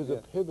 it was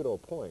a pivotal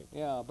point.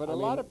 But a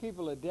lot of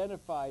people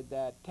identified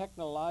that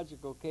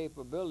technological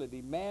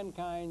capability,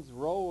 mankind's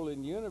role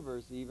in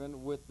universe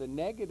even, with the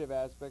negative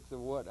aspects of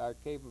what our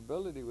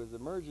capability was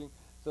emerging.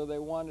 So they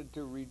wanted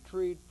to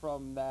retreat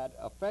from that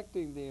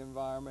affecting the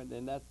environment,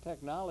 and that's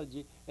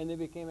technology, and they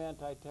became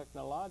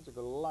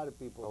anti-technological. A lot of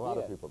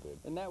people did.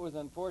 And that was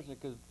unfortunate,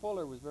 because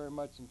Fuller was very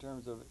much in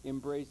terms of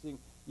embracing,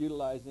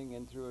 utilizing,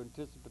 and through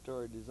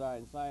anticipatory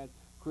design science,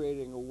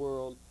 creating a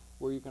world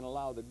where you can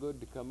allow the good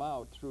to come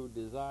out through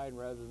design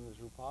rather than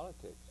through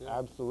politics.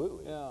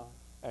 Absolutely.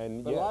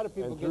 And But a yes, lot of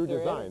people and get through their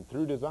design,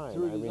 through design.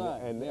 through I mean,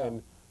 design, and yeah.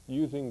 and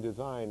using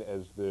design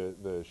as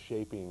the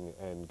shaping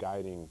and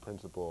guiding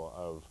principle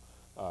of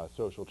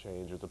social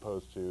change as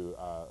opposed to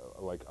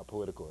like a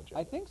political agenda.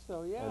 I think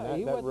so, yeah. And that,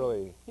 he that wasn't,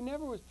 really, he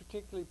never was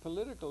particularly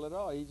political at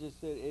all. He just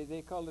said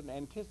they called it an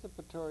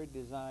anticipatory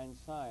design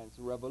science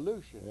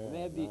revolution. yeah, And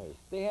they had nice.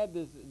 they had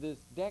this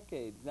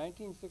decade,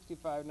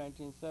 1965,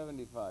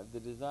 1975, the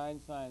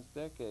design science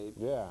decade.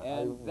 Yeah,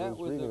 and I that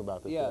was reading a,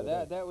 about this the yeah, other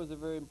day. that was a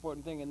very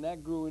important thing, and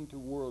that grew into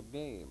world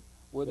game,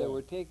 where they Yeah.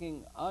 were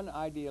taking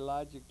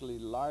unideologically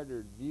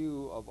larded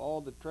view of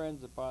all the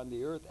trends upon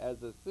the earth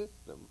as a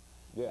system.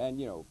 Yeah.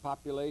 And, you know,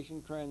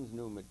 population trends,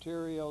 new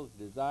materials,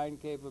 design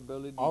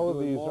capability. All of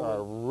doing these more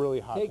are really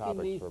hot taking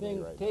topics these for things,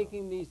 me right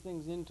taking these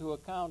things into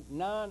account,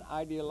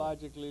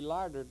 non-ideologically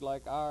larded,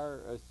 like our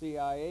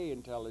CIA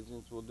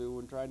intelligence will do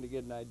when trying to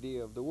get an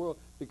idea of the world,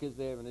 because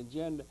they have an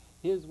agenda.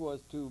 His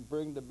was to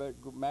bring the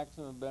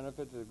maximum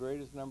benefit to the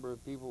greatest number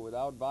of people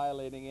without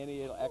violating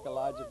any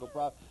ecological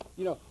problem.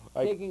 You know,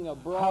 Like, taking a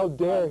broad how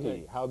dare context.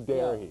 he? How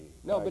dare Yeah. he?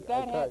 No, Like, but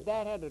that I had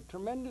that had a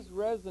tremendous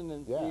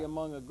resonancy Yeah.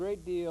 among a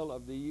great deal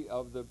of the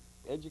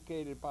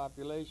educated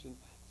population,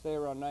 say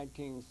around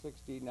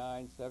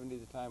 1969, 70,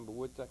 the time of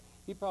Woodstock.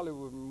 He probably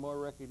would be more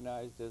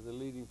recognized as a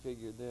leading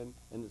figure then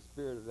in the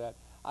spirit of that,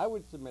 I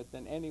would submit,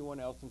 than anyone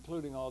else,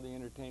 including all the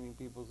entertaining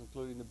peoples,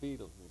 including the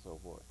Beatles and so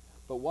forth.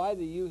 But why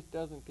the youth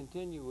doesn't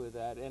continue with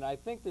that, and I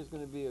think there's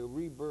going to be a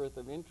rebirth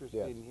of interest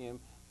Yes. in him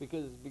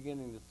because it's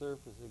beginning to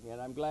surface again.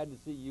 I'm glad to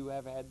see you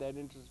have had that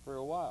interest for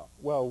a while.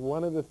 Well,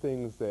 one of the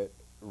things that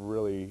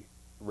really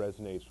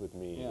resonates with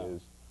me Yeah.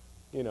 is,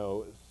 you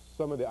know,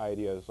 some of the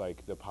ideas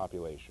like the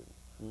population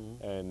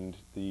Mhm. and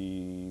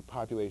the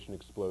population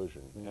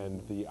explosion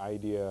and Mhm. the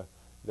idea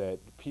that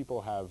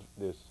people have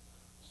this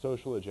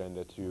social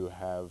agenda to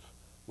have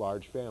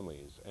large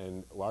families,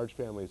 and large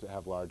families that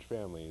have large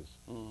families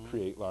Mhm.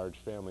 create large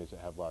families that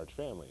have large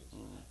families.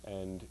 Mhm.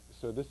 And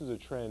so this is a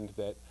trend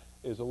that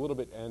is a little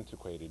bit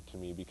antiquated to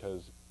me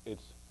because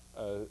it's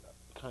a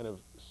kind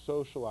of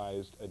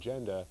socialized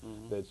agenda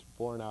Mhm. that's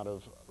born out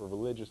of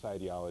religious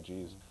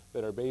ideologies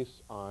that are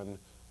based on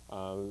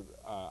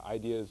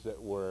ideas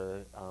that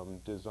were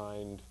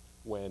designed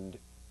when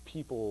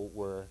people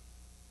were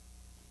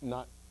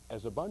not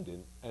as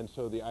abundant, and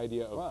so the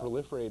idea of Right.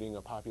 proliferating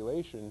a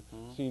population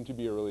Mhm. seemed to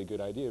be a really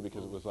good idea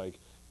because Mhm. it was like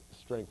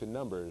strength in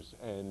numbers,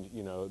 and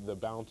you know the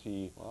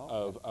bounty Well,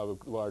 of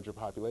a larger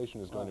population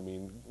is going to Right.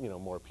 mean, you know,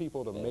 more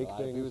people to Yeah, make a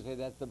lot of people things. say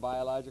that's the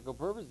biological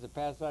purpose, to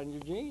pass on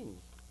your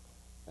genes.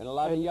 And a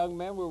lot of And- young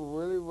men were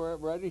really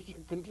ready to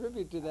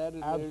contribute to that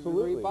in every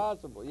Absolutely. degree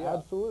possible. Yeah.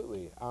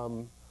 Absolutely.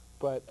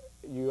 But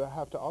you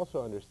have to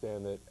also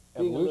understand that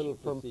Being a evolution little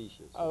from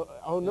facetious.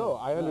 oh no,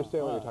 I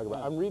understand what you're yeah, talking about.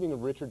 yeah. I'm reading a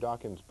Richard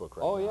Dawkins book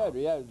right Oh now. yeah,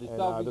 yeah.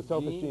 And, The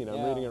Selfish Gene. I'm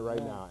yeah, reading it right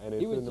yeah. now, and He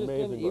it's was an just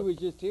amazing he book. was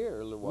just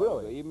here a little while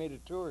Really? ago. He made a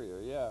tour here.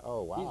 Yeah.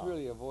 Oh, wow. He's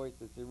really a voice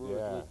that's worth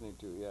Yeah. listening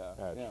to. Yeah.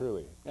 Yeah.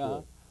 Truly,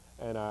 Uh-huh.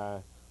 truly.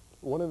 And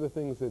one of the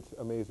things that's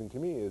amazing to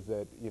me is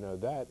that, you know,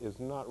 that is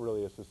not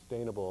really a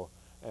sustainable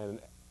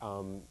and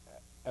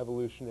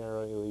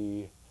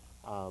evolutionarily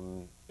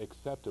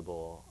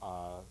acceptable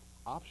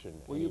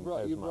option. Well, you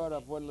brought as brought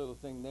much. up one little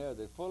thing there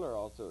that Fuller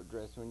also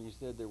addressed when you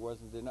said there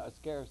wasn't enough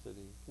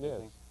scarcity.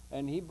 Yes.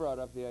 And he brought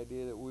up the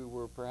idea that we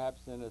were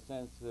perhaps, in a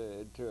sense,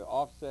 to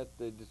offset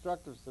the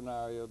destructive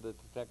scenario that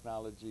the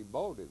technology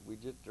boded. We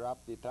just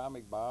dropped the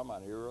atomic bomb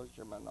on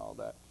Hiroshima and all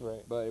that.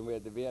 Right. But and we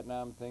had the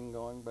Vietnam thing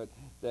going. But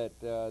that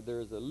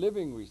there's a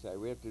living reset.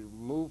 We have to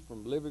move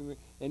from living.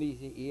 And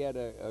he had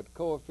a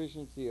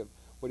coefficiency of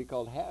what he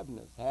called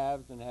haveness,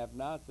 haves and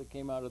have-nots, that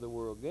came out of the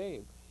world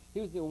game. He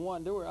was the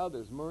one. There were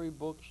others, Murray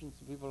Bookchin and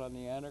some people on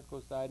the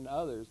anarcho side and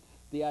others.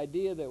 The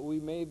idea that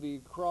we may be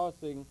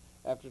crossing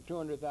after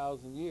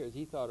 200,000 years,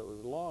 he thought it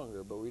was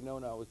longer, but we know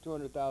now it was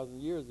 200,000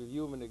 years of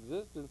human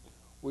existence.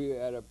 We were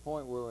at a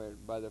point where,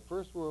 by the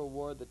First World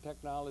War, the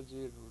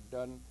technology had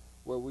done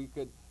where we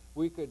could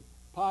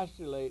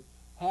postulate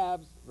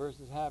haves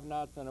versus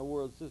have-nots on a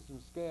world system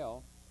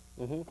scale.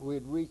 Mm-hmm. We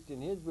had reached,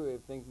 in his way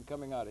of thinking,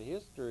 coming out of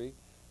history,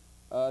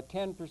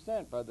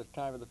 10% by the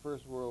time of the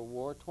First World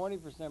War,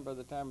 20% by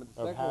the time of the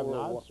Second World War.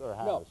 Have-nots or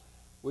haves? No,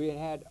 we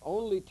had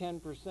only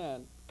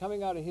 10%.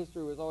 Coming out of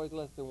history was always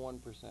less than 1%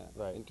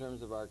 Right. in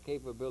terms of our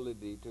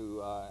capability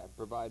to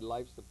provide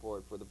life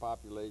support for the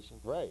population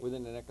Right.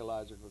 within an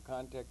ecological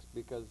context,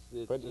 because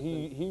it's But just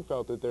he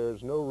felt that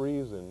there's no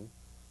reason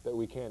that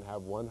we can't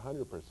have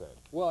 100%.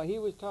 well, he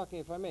was talking,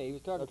 if I may, he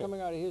was talking Okay. coming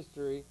out of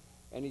history,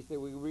 and he said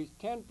we reached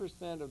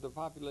 10% of the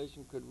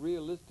population could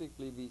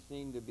realistically be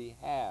seen to be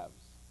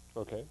haves,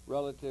 Okay.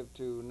 relative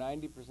to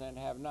 90%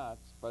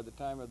 have-nots by the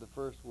time of the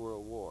First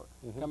World War,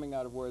 Mhm. coming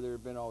out of where there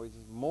had been always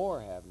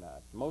more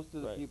have-nots. Most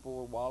of the Right. people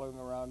were wallowing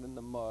around in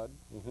the mud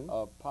Mhm.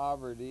 of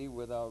poverty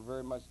without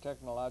very much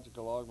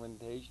technological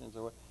augmentation.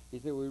 So he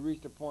said we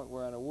reached a point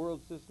where on a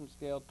world system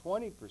scale,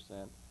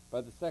 20% by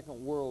the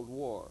Second World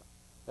War.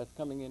 That's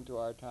coming into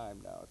our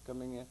time now. It's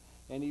coming in.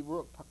 And he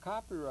wrote,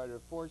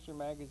 copyrighted Fortune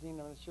magazine,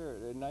 I'm not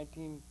sure, in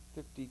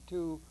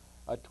 1952,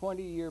 a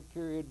 20-year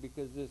period,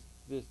 because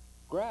this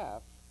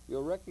graph,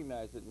 you'll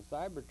recognize it in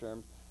cyber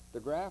terms. The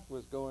graph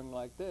was going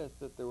like this,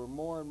 that there were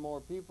more and more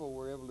people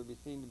were able to be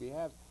seen to be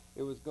haves.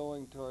 It was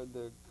going toward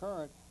the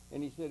current,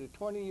 and he said a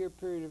 20-year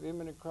period of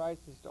imminent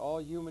crisis to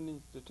all human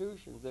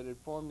institutions that had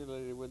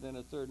formulated within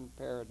a certain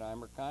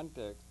paradigm or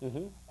context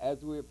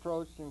as we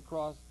approached and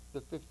crossed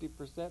the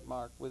 50%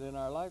 mark within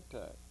our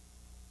lifetime.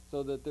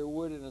 So that there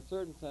would, in a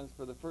certain sense,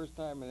 for the first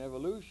time in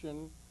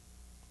evolution,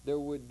 there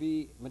would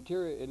be,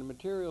 in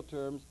material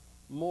terms,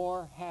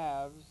 more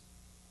haves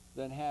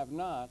than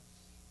have-nots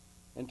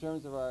in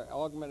terms of our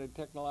augmented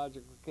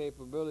technological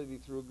capability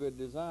through good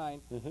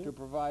design to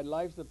provide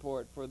life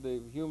support for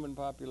the human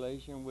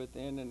population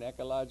within an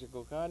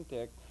ecological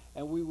context.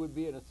 And we would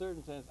be, in a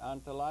certain sense,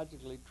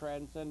 ontologically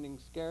transcending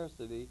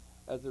scarcity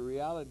as a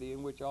reality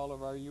in which all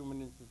of our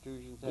human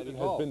institutions had It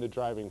evolved. has been the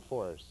driving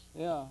force.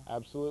 Yeah.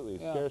 Absolutely.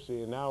 Yeah.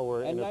 Scarcity, and now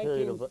we're And in a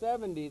period of...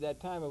 1970, that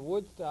time of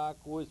Woodstock,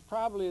 was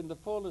probably in the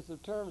fullness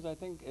of terms, I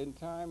think, in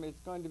time,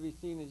 it's going to be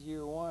seen as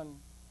year one.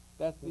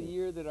 That's the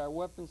year that our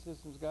weapon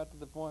systems got to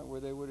the point where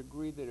they would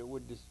agree that it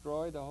would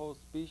destroy the whole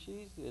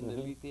species in the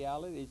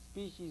lethality. It's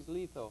species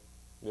lethal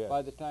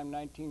by the time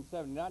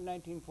 1970, not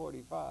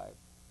 1945.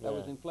 That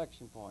was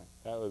inflection point.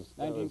 That was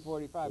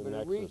 1945, but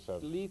it reached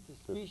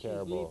species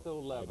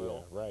lethal level.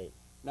 Idea. Right.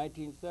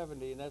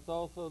 1970, and that's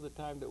also the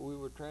time that we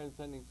were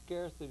transcending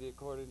scarcity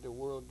according to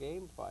World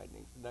Game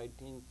findings,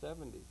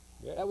 1970.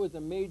 Yeah. That was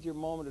a major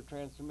moment of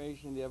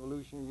transformation in the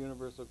evolution of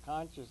universal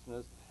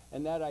consciousness,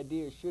 and that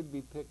idea should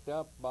be picked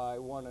up by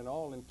one and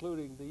all,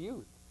 including the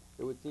youth,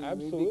 it would seem to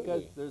me,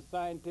 because there's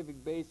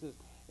scientific basis.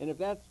 And if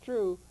that's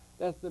true,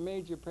 that's the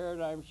major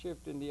paradigm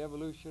shift in the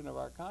evolution of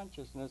our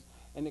consciousness,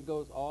 and it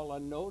goes all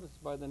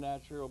unnoticed by the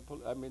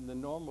the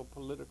normal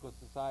political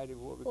society of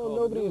what we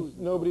call the news.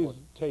 Nobody's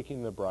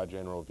taking the broad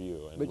general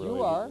view. And but really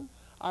you are.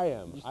 I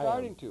am. You're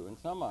starting to, and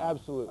some are.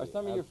 Absolutely. Are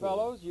some of your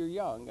fellows, you're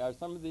young, are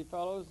some of the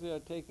fellows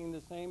taking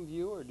the same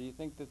view, or do you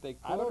think that they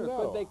could, I don't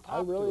know. could they cop I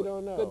really to it?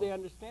 don't know. Could they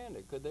understand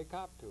it? Could they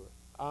cop to it?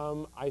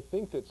 I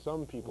think that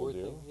some people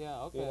do.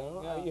 Yeah,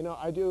 okay. You know,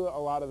 I do a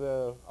lot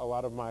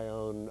of my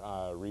own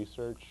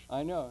research.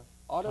 I know.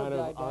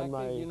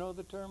 Autodidactic, you know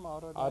the term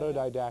autodidactic?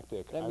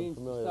 Autodidactic. That means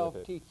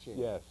self-teaching.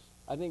 Yes.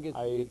 I think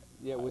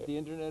with the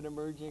internet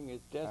emerging,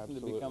 it's destined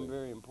to become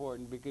very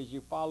important because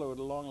you follow it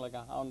along like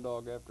a hound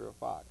dog after a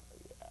fox.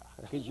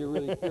 Because you're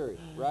really curious,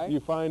 right?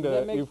 You find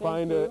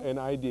an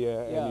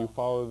idea and you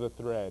follow the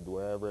thread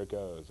wherever it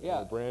goes. Yeah.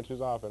 And it branches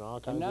off in all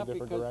kinds of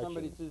different directions. And not because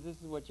somebody says this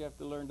is what you have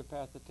to learn to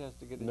pass the test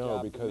to get a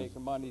job to make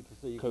money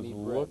so you can eat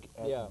bread. Look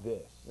at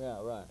this.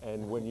 Yeah, right.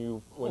 And when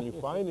you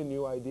find a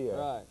new idea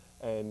right.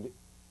 and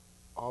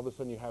all of a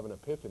sudden you have an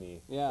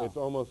epiphany, yeah. it's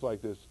almost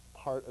like this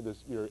part of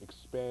this, you're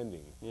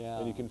expanding. Yeah.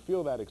 And you can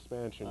feel that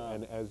expansion.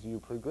 And as you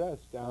progress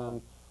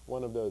down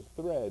one of those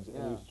threads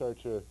and you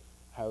start to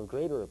have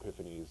greater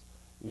epiphanies,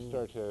 you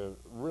start to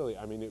really,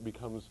 it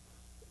becomes,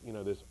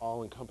 this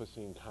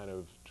all-encompassing kind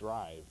of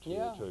drive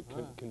to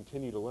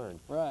continue to learn.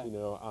 Right.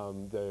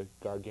 The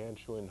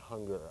gargantuan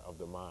hunger of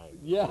the mind.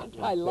 Yeah,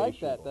 I like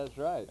that. That's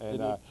right.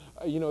 And,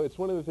 it's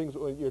one of the things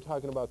when you're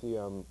talking about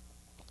the,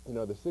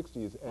 the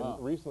 60s,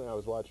 and recently I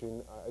was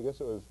watching, I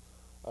guess it was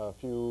a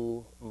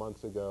few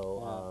months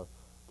ago,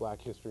 Black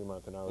History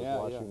Month, and I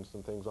was watching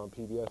some things on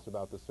PBS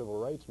about the Civil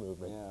Rights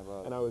Movement.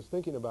 Yeah, and I was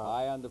thinking about...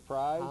 Eye on the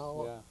Prize?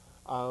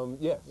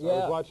 Yes, I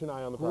was watching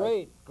Eye on the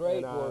Prize.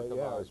 Great work of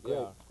art. It was great.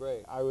 Yeah,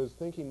 great. I was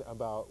thinking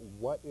about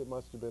what it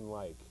must have been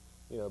like,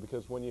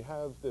 because when you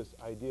have this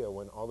idea,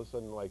 when all of a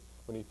sudden, like,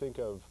 when you think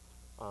of,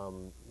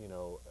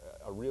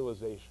 a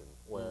realization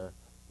where,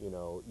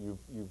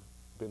 you've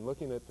been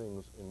looking at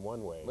things in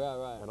one way,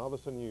 and all of a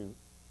sudden you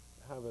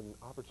have an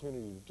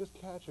opportunity to just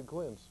catch a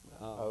glimpse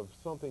of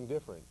something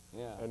different.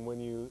 And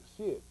when you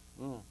see it,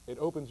 it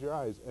opens your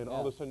eyes, and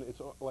all of a sudden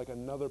it's like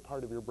another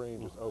part of your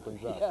brain just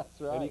opens up. Yes,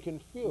 right. And you can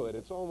feel it.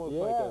 It's almost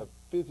like a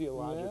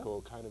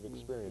physiological kind of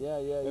experience.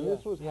 And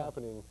this was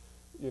happening,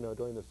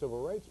 during the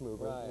Civil Rights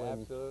Movement,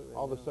 when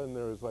all of a sudden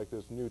there was like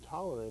this new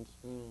tolerance.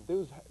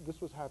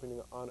 This was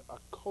happening on a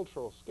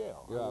cultural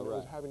scale. It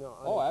was happening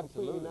on a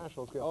completely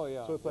national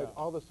scale. So it's like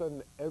all of a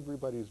sudden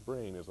everybody's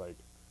brain is like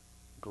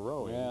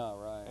growing.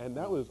 And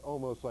that was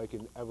almost like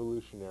an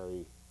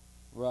evolutionary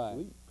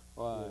leap.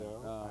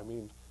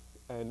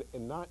 And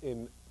not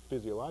in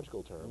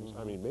physiological terms.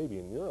 Maybe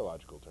in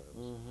neurological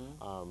terms.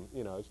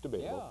 It's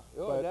debatable.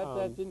 But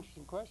that's an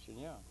interesting question.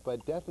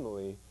 But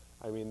definitely,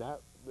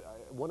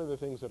 one of the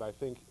things that I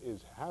think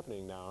is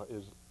happening now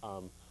is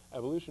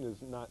evolution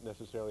is not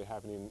necessarily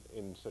happening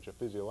in such a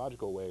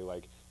physiological way,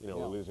 like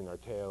we're losing our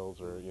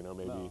tails, or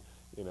maybe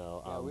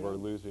we're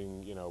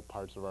losing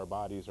parts of our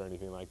bodies or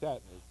anything like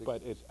that.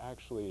 But it's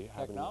actually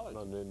happening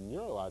on the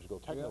neurological,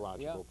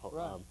 technological,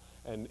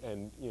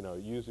 and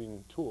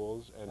using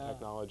tools and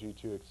technology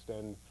to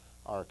extend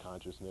our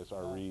consciousness,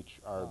 our reach,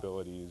 our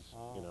abilities,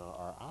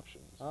 our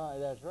options.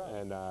 That's right.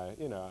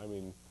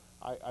 And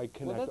I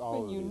connect that's all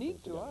been of these unique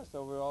things to together. us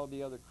over all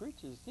the other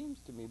creatures, seems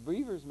to me.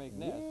 Beavers make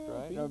nests, Yeah,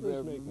 right?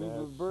 beavers make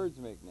nests. Birds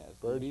make nests.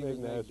 Birds Beavers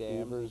make nests, dams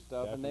and beavers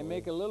stuff, and they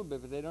make definitely. a little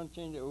bit, but they don't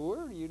change it.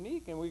 We're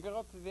unique, and we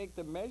got to take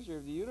the measure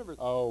of the universe.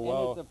 Oh,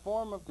 well, and it's a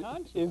form of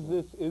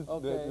consciousness.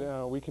 Okay.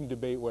 No, we can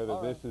debate whether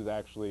All this right. is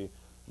actually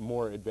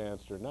more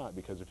advanced or not,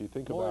 because if you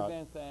think More about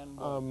advanced than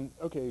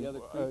what? okay, The other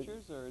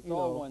creatures, or it's you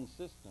all know, one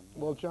system?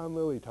 well, John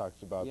Lilly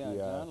talks about Yeah,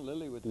 John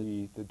Lilly with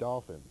the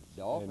dolphins.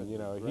 Dolphins And, you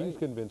know, is he's great.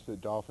 convinced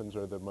that dolphins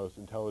are the most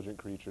intelligent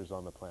creatures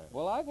on the planet.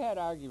 Well, I've had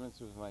arguments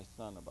with my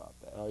son about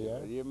that. Oh, too.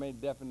 yeah? You made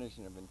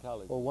definition of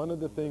intelligence. Well, one of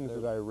the but things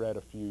they're- that I read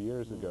a few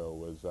years ago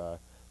was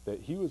that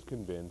he was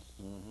convinced,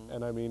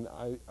 and I mean,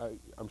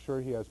 I'm sure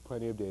he has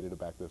plenty of data to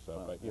back this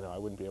up, but, you know, I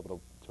wouldn't be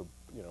able to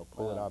you know,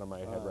 pull it out of my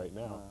head right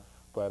now.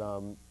 But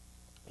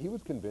he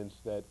was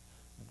convinced that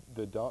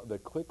the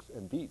clicks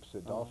and beeps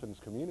that dolphins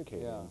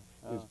communicate in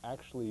is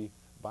actually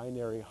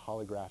binary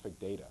holographic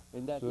data.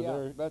 And that- so yeah,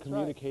 they're that's right,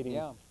 communicating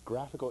yeah.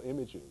 graphical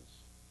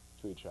images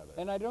to each other.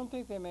 And I don't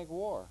think they make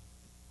war.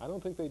 I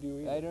don't think they do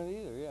either. I don't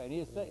either. Yeah, and he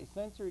has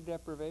sensory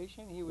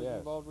deprivation. He was Yes.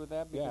 involved with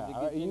that because Yeah, it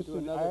I gets used into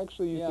to. another. I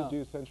actually used yeah. to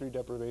do sensory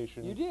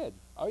deprivation. You did.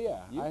 Oh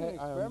yeah, You've I been had,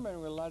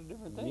 experimenting with a lot of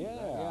different things. Yeah,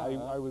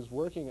 I was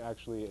working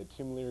actually at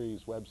Tim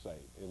Leary's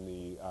website in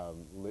the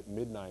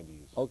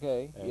mid-90s.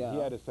 Okay. And yeah. he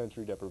had a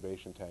sensory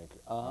deprivation tank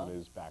on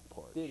his back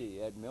porch. Did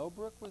he at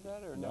Millbrook? Was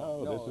that or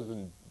No, no? this was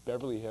in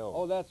Beverly Hills.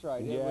 Oh, that's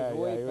right. Yeah, it was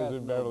way it past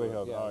was in Beverly Millbrook.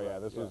 Hills. Yeah, Oh right, yeah,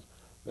 this was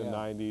the Yeah.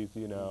 90s.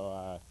 You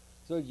know,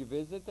 So did you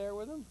visit there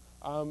with him?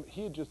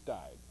 he had just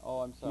died. Oh,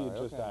 I'm sorry. He had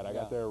just okay. died. I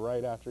yeah. got there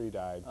right after he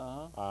died.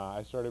 Uh-huh.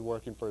 I started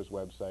working for his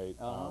website,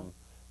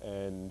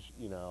 and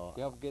you know.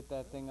 You helped get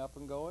that thing up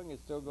and going?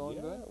 It's still going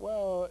Yeah, good?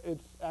 well,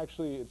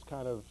 it's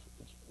kind of,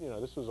 you know,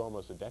 this was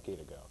almost a decade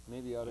ago.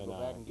 Maybe you ought to go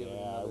back and give it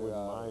yeah, another I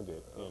wouldn't mind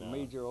it. You know,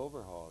 major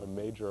overhaul. a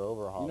major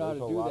overhaul. You know how There's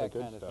to a do lot that of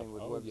good kind of stuff. thing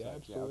with oh, websites. yeah,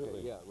 absolutely.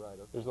 Yeah, okay. Yeah, right.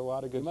 Okay. There's a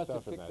lot of good you must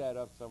stuff have in picked that. that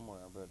up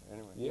somewhere, but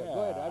anyway. Yeah, go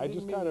ahead. I didn't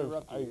just mean kind to of,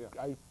 interrupt you.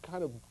 I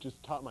kind of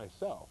just taught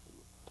myself.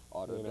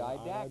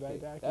 Autodidactic.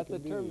 autodidactic That's a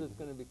term indeed. that's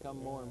going to become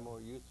more and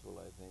more useful,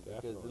 I think,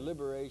 because the Definitely.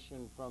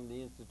 liberation from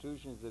the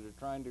institutions that are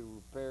trying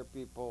to prepare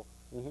people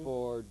Mhm.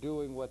 for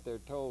doing what they're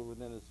told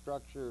within a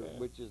structure Yeah.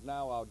 which is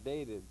now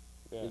outdated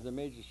Yeah. is a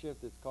major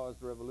shift that's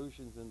caused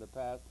revolutions in the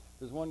past.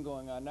 There's one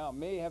going on now. It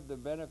may have the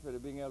benefit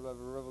of being able to have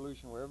a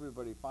revolution where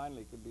everybody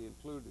finally could be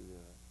included in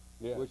it,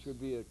 Yes. which would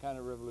be a kind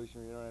of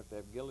revolution where you don't have to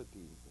have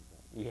guillotines and things.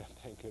 Yeah,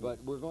 thank goodness.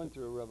 But we're going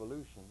through a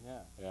revolution,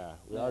 yeah. yeah,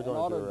 we Yeah, are and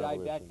going through a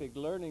revolution. autodidactic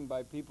learning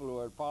by people who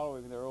are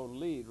following their own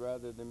lead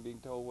rather than being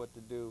told what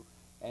to do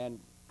and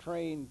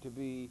trained to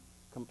be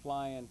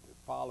compliant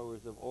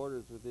followers of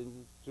orders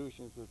within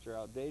institutions which are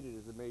outdated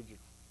is a major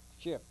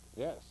shift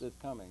Yes, that's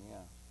coming,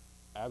 yeah.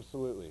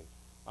 absolutely.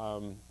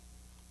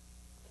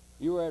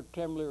 You were at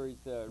Tim Leary's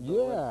website.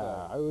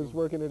 Yeah, I was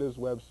working at his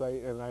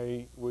website, and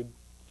I would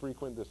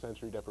frequent the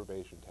sensory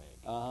deprivation tank,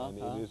 and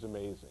it is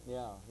amazing.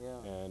 Yeah,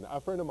 yeah. And a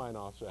friend of mine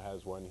also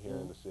has one here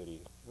in the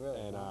city.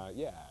 Really, And huh?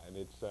 yeah, and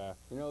it's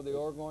You know the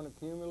Orgone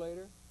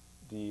accumulator?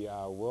 the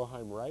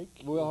Wilhelm Reich.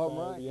 Wilhelm is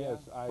that- Reich,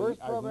 Yes, yeah. First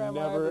program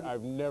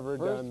I've never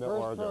done the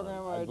first orgone.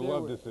 program I I'd did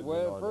love wa- to sit in well,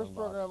 an orgone first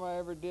box. program I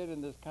ever did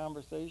in this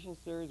conversation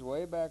series,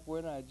 way back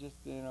when I just,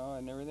 you know,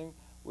 and everything,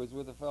 was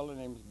with a fellow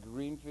named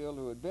Greenfield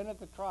who had been at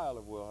the trial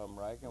of Wilhelm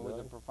Reich and was a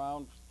Really?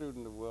 profound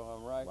student of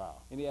Wilhelm Reich.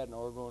 Wow. And he had an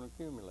orgone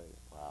accumulator.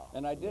 Wow.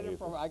 And I did it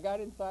amazing. I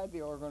got inside the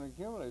orgone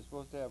accumulator. It's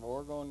supposed to have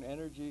orgone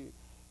energy.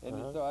 And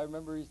Uh-huh. so I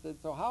remember he said,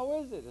 so how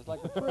is it? It's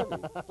like a privy.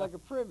 It's like a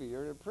privy.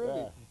 You're in a privy.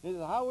 Yeah. He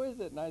said, how is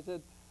it? And I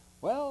said,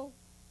 well,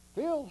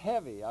 feels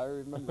heavy. I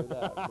remember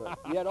that. But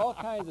he had all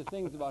kinds of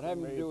things about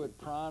having to do with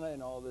prana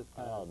and all this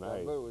kind Oh, of stuff.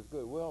 nice. But it was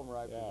good. Wilhelm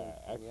Reich was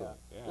Yeah, interesting. excellent.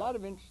 Yeah. A lot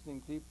of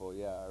interesting people,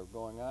 are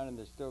going on, and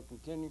they're still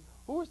continuing.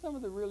 Who are some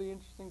of the really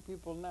interesting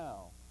people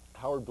now?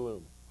 Howard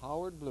Bloom.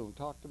 Howard Bloom.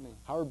 Talk to me.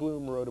 Howard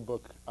Bloom wrote a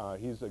book.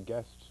 He's a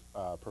guest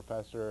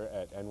professor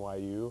at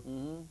NYU.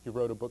 Mm-hmm. He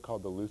wrote a book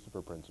called The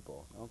Lucifer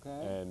Principle. Okay.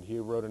 And he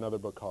wrote another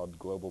book called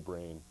Global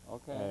Brain.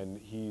 Okay. And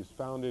he's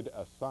founded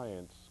a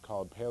science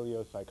called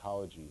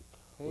paleopsychology,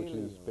 which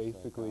is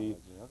basically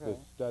Paleopsychology, the okay.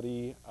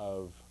 study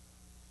of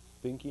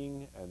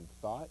thinking and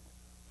thought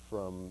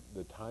from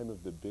the time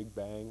of the Big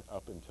Bang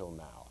up until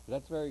now.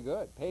 That's very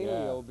good.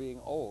 Paleo Yeah. being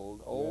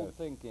old Yes.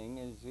 thinking.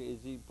 Is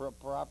he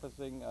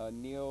proposing a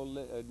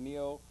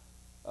neo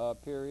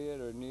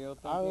period or neo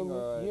thinking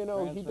or a you know,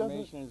 he doesn't-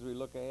 transformation as we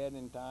look ahead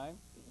in time?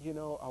 You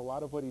know, a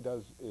lot of what he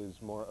does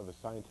is more of a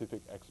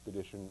scientific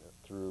expedition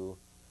through,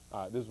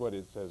 this is what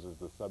it says as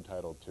the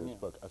subtitle to his Yeah.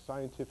 book, a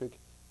scientific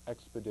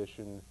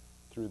expedition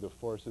through the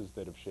forces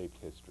that have shaped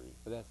history.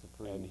 But that's a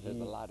pretty. And There's a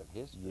he- lot of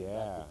history.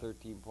 Yeah. Back to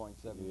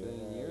 13.7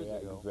 billion years yeah,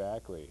 ago.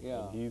 exactly.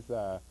 Yeah. And he's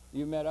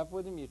You met up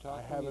with him? You talked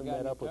I to him? haven't You got met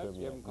in up with touch? him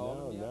You yet. haven't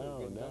called him yet? Or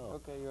get in touch? No.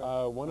 Okay,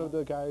 you're One of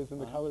the guys in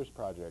the Uh-huh. Colors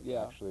Project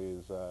Yeah. actually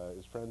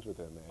is friends with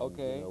him. And,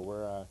 Okay. You know,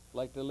 we're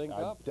like to link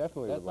I up?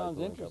 definitely That would like sounds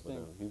to link up with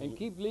interesting. him. And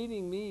keep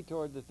leading me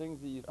toward the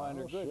things that you find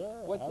are good.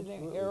 Sure, What's his name?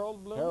 absolutely.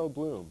 Harold Bloom? Harold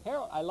Bloom.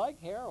 Harold. I like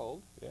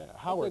Harold. Yeah,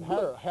 Howard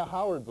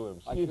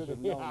Bloom. I should have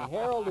known.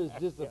 Harold is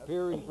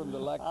disappearing from the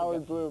lexicon.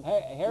 Howard Bloom.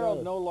 Harold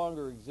Yes. no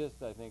longer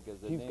exists, I think,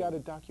 as a He's name. got a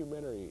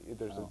documentary.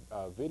 There's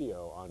a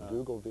video on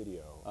Google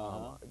Video.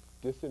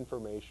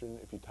 Disinformation,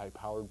 if you type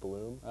Howard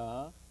Bloom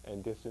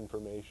and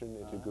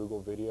disinformation into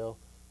Google Video,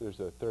 there's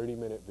a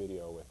 30-minute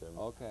video with him.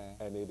 Okay.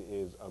 And it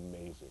is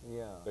amazing.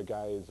 Yeah. The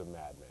guy is a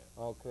madman.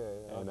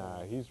 Okay. And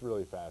he's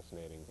really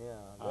fascinating. Yeah,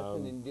 that's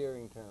an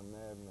endearing term,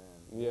 madman.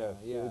 Yes.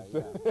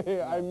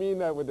 Yeah. I mean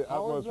that with the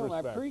Howard utmost Bloom,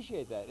 respect. I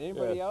appreciate that.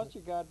 Anybody Yes. else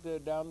you got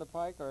down the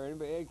pike, or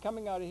anybody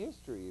coming out of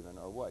history even,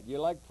 or what? You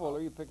like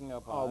Fuller? You picking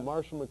up on?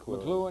 Marshall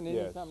McLuhan. McLuhan, isn't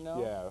yes. something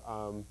else?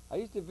 Yeah. I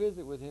used to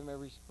visit with him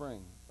every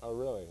spring Oh,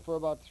 really? for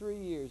about 3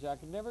 years. I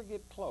could never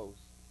get close.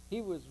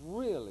 He was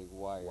really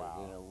wired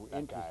in an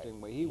interesting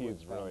way. He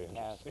was really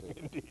fantastic.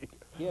 interesting indeed.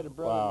 He had a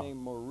brother named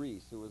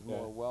Maurice who was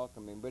more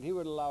welcoming, but he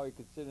would allow he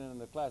could sit in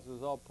the class. It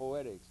was all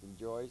poetics and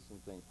Joyce and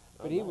things.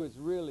 But he was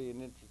really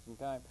an interesting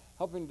time,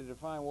 helping to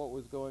define what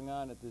was going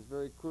on at this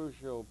very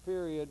crucial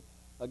period.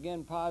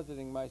 Again,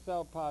 positing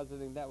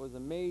that was a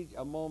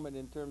moment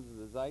in terms of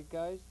the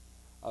zeitgeist.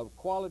 A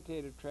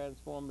qualitative,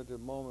 transformative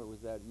moment was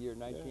that year,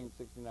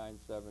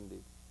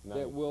 1969-70,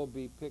 that will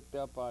be picked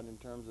up on in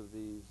terms of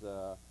these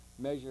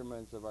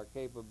measurements of our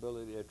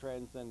capability of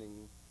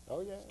transcending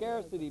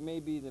scarcity. May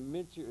be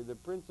the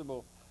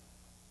principal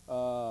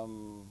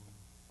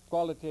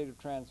qualitative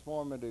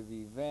transformative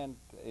event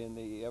in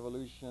the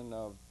evolution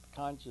of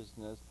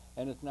consciousness,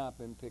 and it's not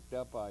been picked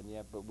up on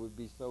yet, but would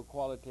be so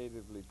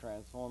qualitatively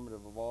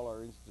transformative of all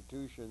our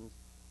institutions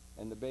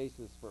and the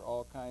basis for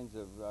all kinds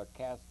of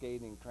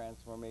cascading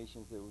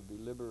transformations that would be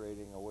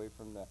liberating away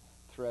from the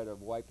threat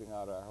of wiping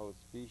out our whole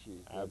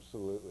species.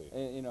 Absolutely.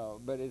 You know,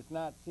 but it's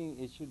not seen.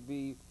 It should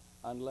be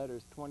on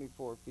letters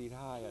 24 feet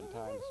high on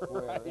Times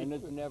Square, and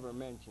it's never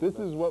mentioned. This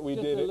is what we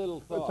did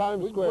at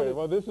Times Square.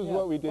 Well, this is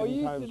what we did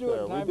in Times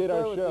Square. We did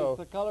our show.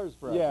 The Colors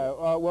Project. Yeah.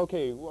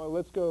 Okay. Well,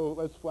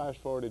 let's flash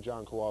forward to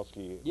John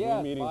Kowalski.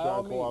 Yes, meeting by John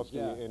all means, Kowalski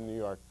yeah. in New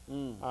York.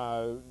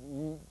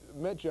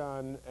 Met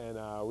John,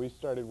 and we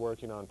started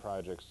working on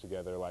projects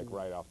together, like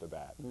right off the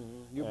bat.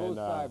 You're both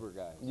cyber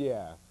guys.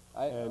 Yeah.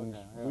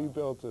 We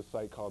built a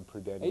site called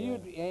Prudential.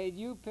 Had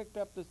you picked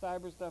up the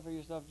cyber stuff for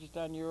yourself just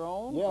on your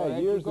own? Yeah, or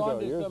had years you gone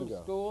ago. to some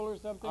school or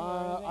something?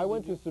 Or anything? I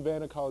went to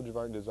Savannah College of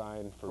Art and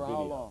Design for video.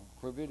 How long?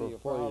 For video.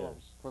 For 4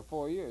 years. For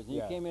 4 years. And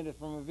you came in it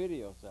from a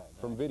video side.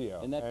 From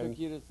video. And that took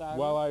you to cyber?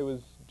 While I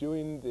was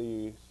doing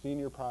the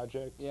senior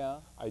project, yeah.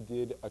 I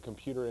did a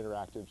computer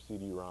interactive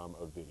CD-ROM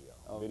of video.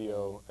 Okay.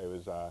 Video, it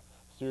was a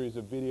series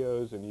of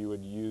videos, and you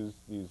would use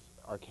these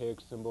archaic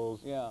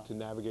symbols to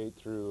navigate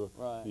through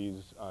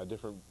these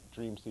different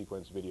dream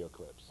sequence video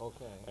clips.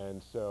 Okay.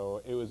 And so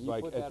it was you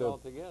put that all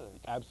together.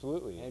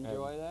 Absolutely.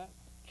 Enjoy that?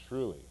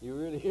 Truly. You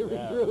really did.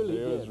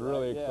 It was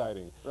really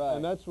exciting. Right.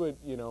 And that's what,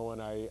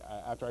 when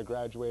after I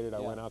graduated, I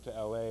went out to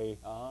LA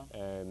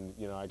and,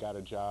 I got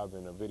a job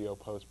in a video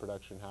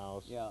post-production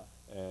house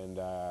and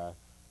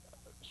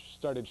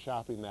started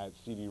shopping that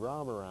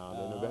CD-ROM around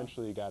and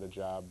eventually got a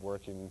job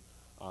working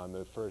on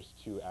the first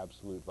 2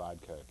 Absolute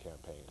Vodka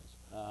campaigns,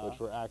 which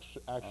were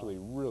actually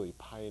really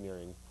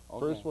pioneering.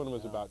 First one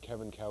was about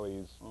Kevin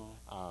Kelly's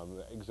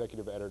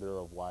executive editor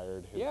of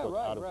Wired, his book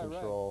Out of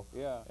Control.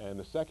 And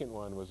the second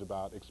one was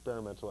about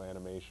experimental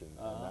animation,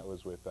 and that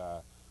was with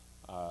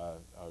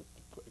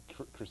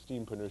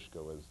Christine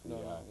Panushka was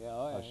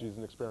the, she's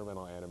an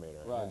experimental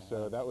animator. And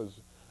so that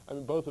was,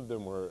 both of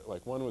them were,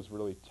 one was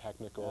really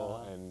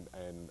technical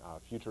and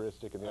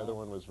futuristic, and the other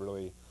one was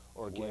really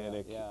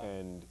organic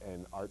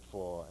and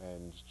artful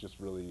and just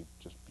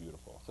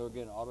beautiful. So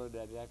again,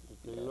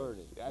 autodidactically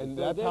learning. And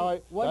so that's how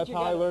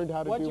I learned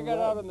how to do Once you got web.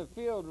 out in the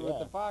field with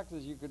the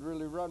foxes, you could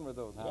really run with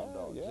those hound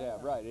dogs. Yeah,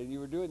 right. And you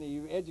were doing it,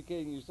 you were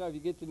educating yourself. You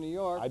get to New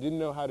York. I didn't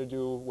know how to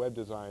do web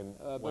design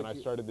when I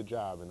started the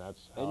job, and that's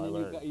how I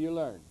learned. You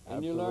learn. And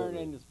Absolutely. you learn,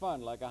 and it's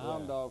fun, like a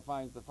hound dog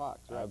finds the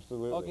fox, right?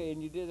 Absolutely. Okay,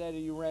 and you did that,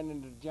 and you ran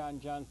into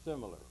John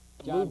Similar.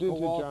 Moved into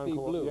John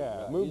Blue.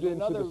 Yeah, moved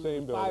into the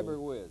same building. Cyber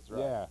whiz,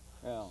 right? Yeah.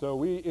 So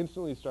we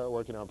instantly start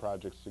working on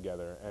projects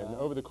together, and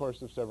over the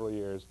course of several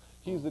years,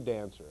 he's a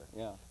dancer.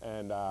 Yeah.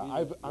 And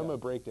I'm a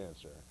break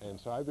dancer, and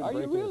so I've been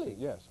breakdancing. You really?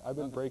 Yes, I've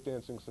been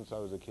breakdancing since I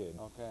was a kid.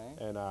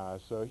 Okay. And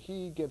so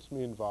he gets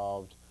me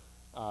involved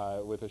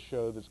with a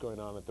show that's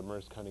going on at the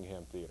Merce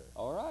Cunningham Theater.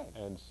 All right.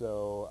 And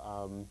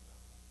so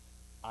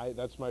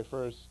that's my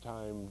first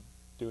time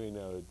doing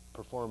a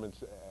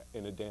performance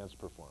in a dance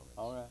performance.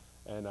 All right.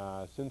 And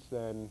since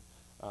then,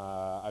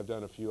 I've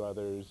done a few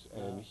others,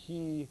 and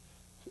he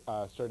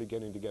started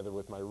getting together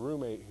with my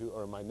roommate,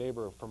 my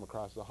neighbor from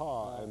across the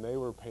hall, and they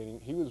were painting.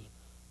 He was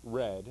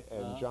red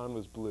and John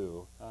was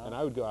blue, and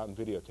I would go out and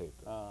videotape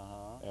them.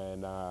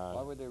 And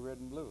why were they red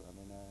and blue? I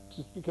mean,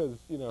 just because,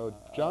 you know,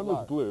 John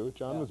was blue.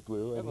 John was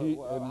blue, and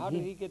how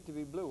did he get to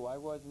be blue? Why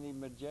wasn't he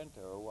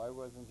magenta, or why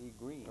wasn't he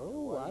green?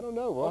 Oh, I don't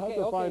know. We'll have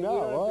to find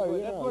out.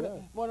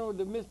 That's one of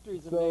the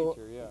mysteries of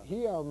nature.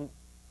 Yeah.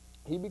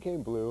 He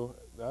became blue.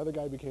 The other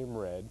guy became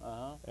red,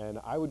 and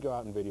I would go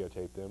out and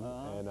videotape them.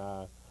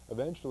 And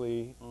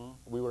eventually,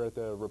 we were at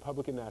the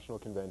Republican National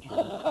Convention,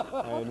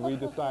 and we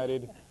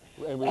decided.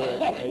 And we were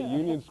at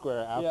Union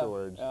Square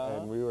afterwards,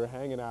 and we were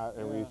hanging out,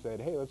 and we said,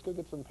 hey, let's go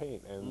get some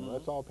paint, and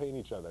let's all paint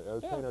each other.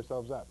 Let's paint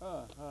ourselves up.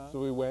 So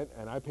we went,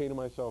 and I painted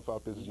myself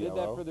up as yellow. You did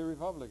that for the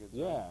Republicans,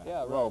 yeah. right? Yeah,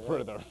 right. Well,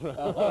 for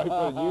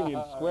the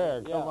Union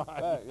Square, come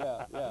on.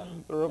 Yeah.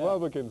 The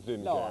Republicans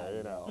didn't care,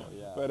 you know.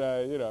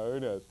 But, you know, who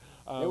knows?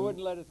 They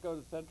wouldn't let us go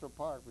to Central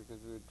Park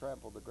because we would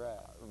trample the grass.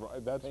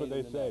 Right, that's what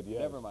they said,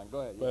 yes. Never mind, go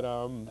ahead. But,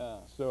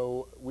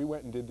 so we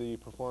went and did the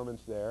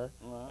performance there,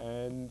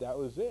 and that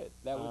was it.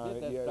 That was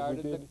it? That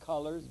started the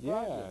Colors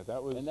project? Yeah,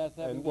 that was, and that's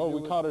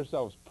we called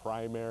ourselves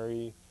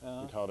Primary,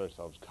 we called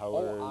ourselves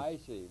Colors. Oh, I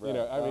see, right. You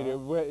know, I mean,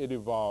 it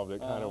evolved, it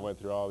kind of went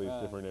through all these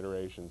different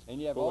iterations. And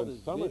you have but all when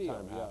this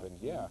summertime video,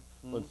 happened,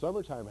 when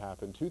summertime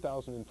happened,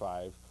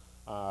 2005,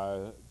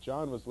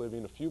 John was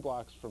living a few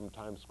blocks from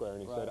Times Square,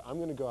 and he said, I'm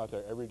going to go out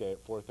there every day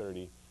at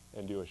 4:30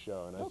 and do a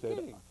show. And I said,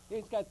 kidding.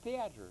 He's got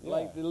theater,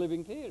 like the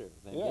Living Theater.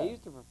 They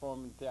used to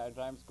perform in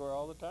Times Square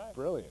all the time.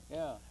 Brilliant.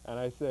 Yeah. And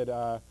I said,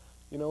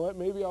 you know what,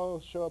 maybe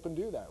I'll show up and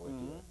do that with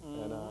you.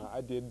 And I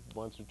did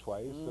once or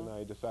twice, and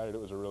I decided it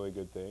was a really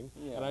good thing.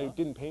 And I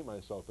didn't paint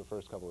myself the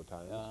first couple of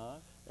times.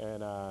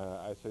 And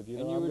I said, you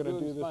know, I'm going to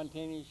do this.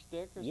 Spontaneous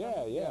stick or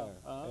something? Yeah.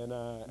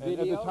 And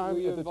video? at the time, Were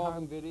you involved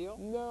in video?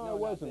 No, I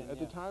wasn't. At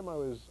the time, I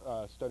was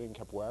studying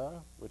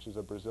capoeira, which is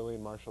a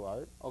Brazilian martial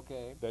art.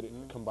 Okay. That it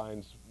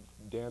combines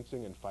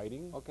dancing and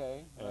fighting.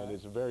 Okay. And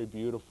it's a very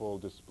beautiful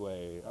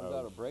display. Comes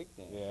out of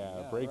breakdancing.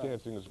 Yeah,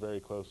 breakdancing is very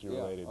closely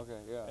related. Okay.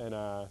 Yeah.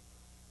 And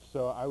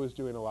so I was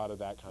doing a lot of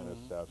that kind of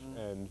stuff,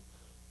 and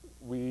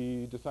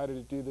we decided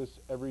to do this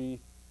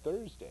every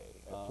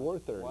Thursday at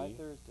 4:30. Why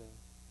Thursday?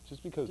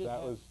 Just because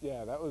that was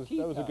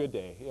a good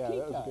day. Yeah,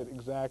 that was good.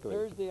 Exactly.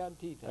 Thursday on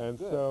tea time. And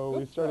good. so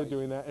we started choice.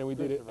 doing that, and we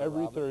did it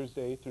every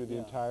Thursday through the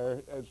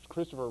entire.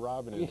 Christopher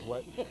Robin is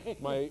what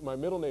my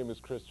middle name is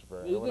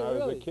Christopher. And when I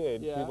was a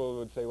kid, people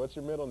would say, "What's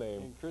your middle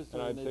name?"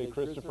 And I'd say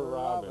Christopher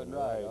Robin.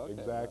 Right. Okay,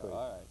 exactly.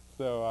 All right.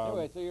 So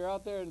anyway, so you're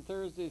out there on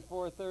Thursdays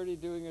 4:30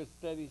 doing a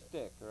steady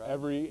stick, right?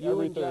 Every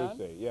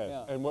Thursday, yes.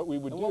 Yeah. And what we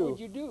would do, what would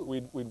you do?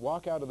 We'd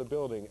walk out of the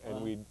building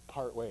and we'd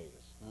part ways.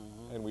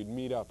 And we'd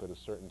meet up at a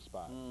certain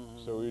spot.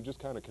 So we would just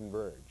kind of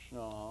converge.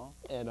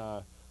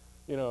 And,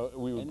 you know,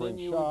 we would bring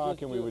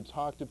chalk and we would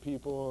talk to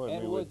people.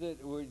 And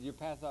would you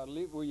pass out,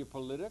 were you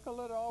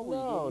political at all?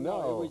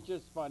 No. It was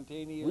just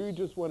spontaneous? We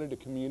just wanted to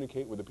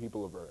communicate with the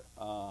people of Earth.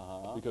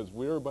 Because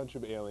we're a bunch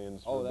of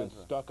aliens who've been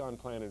stuck on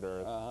planet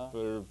Earth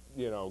for,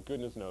 you know,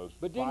 goodness knows,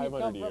 500 years. But didn't you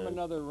come from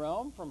another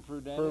realm, from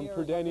Prudenia? From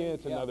Prudenia,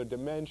 it's another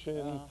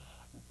dimension.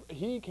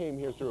 He came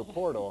here through a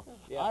portal.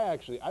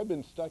 I've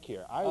been stuck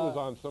here. I was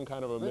on some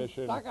kind of a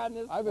mission. Stuck on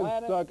this I've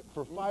been stuck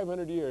for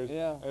 500 years.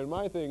 And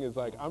my thing is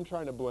like, I'm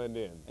trying to blend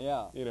in.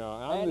 Yeah. You know,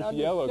 I'm this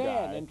yellow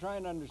guy. And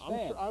trying to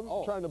understand. I'm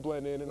trying to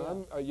blend in, and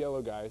I'm a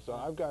yellow guy, so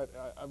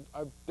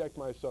I've decked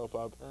myself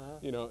up,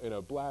 you know, in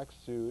a black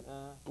suit,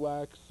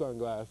 black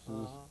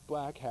sunglasses,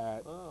 black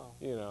hat,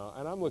 you know,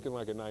 and I'm looking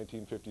like a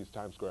 1950s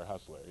Times Square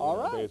hustler. All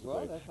right.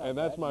 Basically. Well, and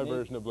that's my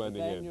version of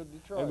blending in.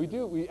 And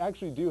we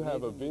actually do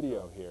have a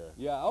video here.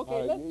 Yeah.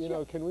 Okay. Let's. You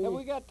know, can we? Have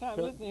we got time?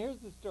 Listen. Here's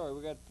the story.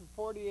 We got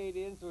 48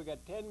 in, so we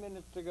got 10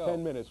 minutes to go.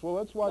 10 minutes. Well,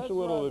 let's watch a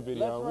little of the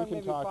video, and we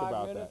can talk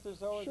about that. Or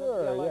so,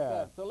 sure. Like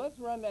that. So let's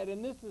run that.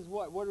 And this is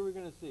what? What are we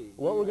going to see?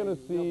 What we're going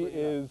to see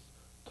is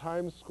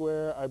Times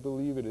Square. I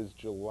believe it is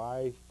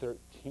July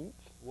 13th.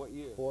 What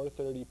year?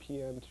 4:30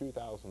 p.m.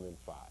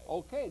 2005.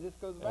 Okay, this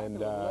goes back to it.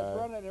 Let's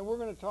run it, and we're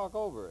going to talk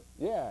over it.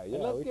 Yeah.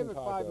 And let's give it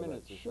 5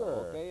 minutes or so,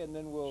 okay? And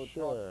then we'll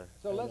talk.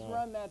 So and let's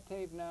run that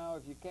tape now.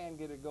 If you can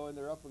get it going,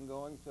 they're up and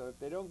going. So if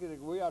they don't get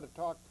it, we ought to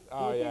talk.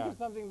 Can we think of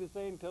something to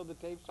say until the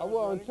tape starts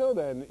running? Until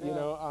then, you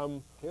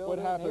know, what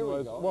happened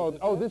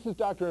was, this is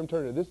Dr. M.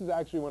 Turner. This is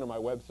actually one of my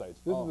websites.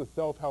 This is a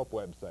self-help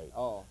website.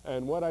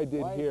 And what I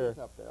did here, is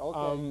this up there?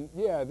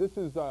 Okay.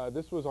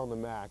 this was on the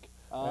Mac.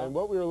 And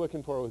what we were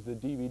looking for was the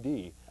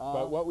DVD.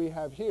 But what we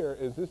have here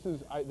is this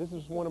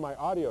is one of my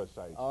audio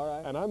sites. All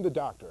right. And I'm the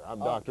doctor. I'm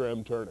Dr.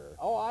 M. Turner.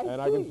 Oh, I see.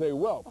 And I can say,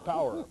 well,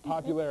 power,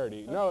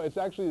 popularity. No, it's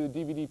actually the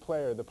DVD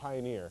player, the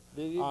Pioneer.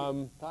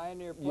 The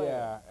Pioneer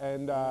player.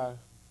 Yeah,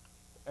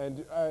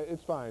 and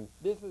it's fine.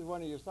 This is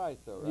one of your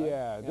sites, though, right?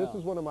 Yeah, this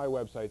is one of my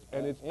websites,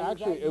 and it's and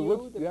actually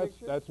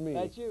that's me.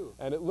 That's you.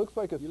 And it looks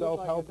like a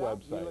self-help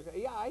website.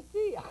 Yeah, I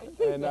see.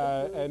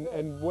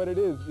 And what it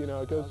is, you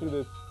know, it goes through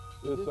this.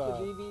 Is this the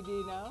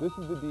DVD now? This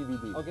is the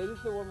DVD. Okay, this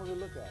is the one we're going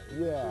to look at.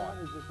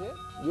 Yeah. Is this it?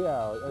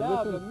 Yeah. And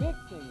now, this the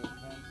mixing is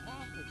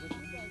fantastic. What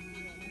you guys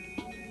do?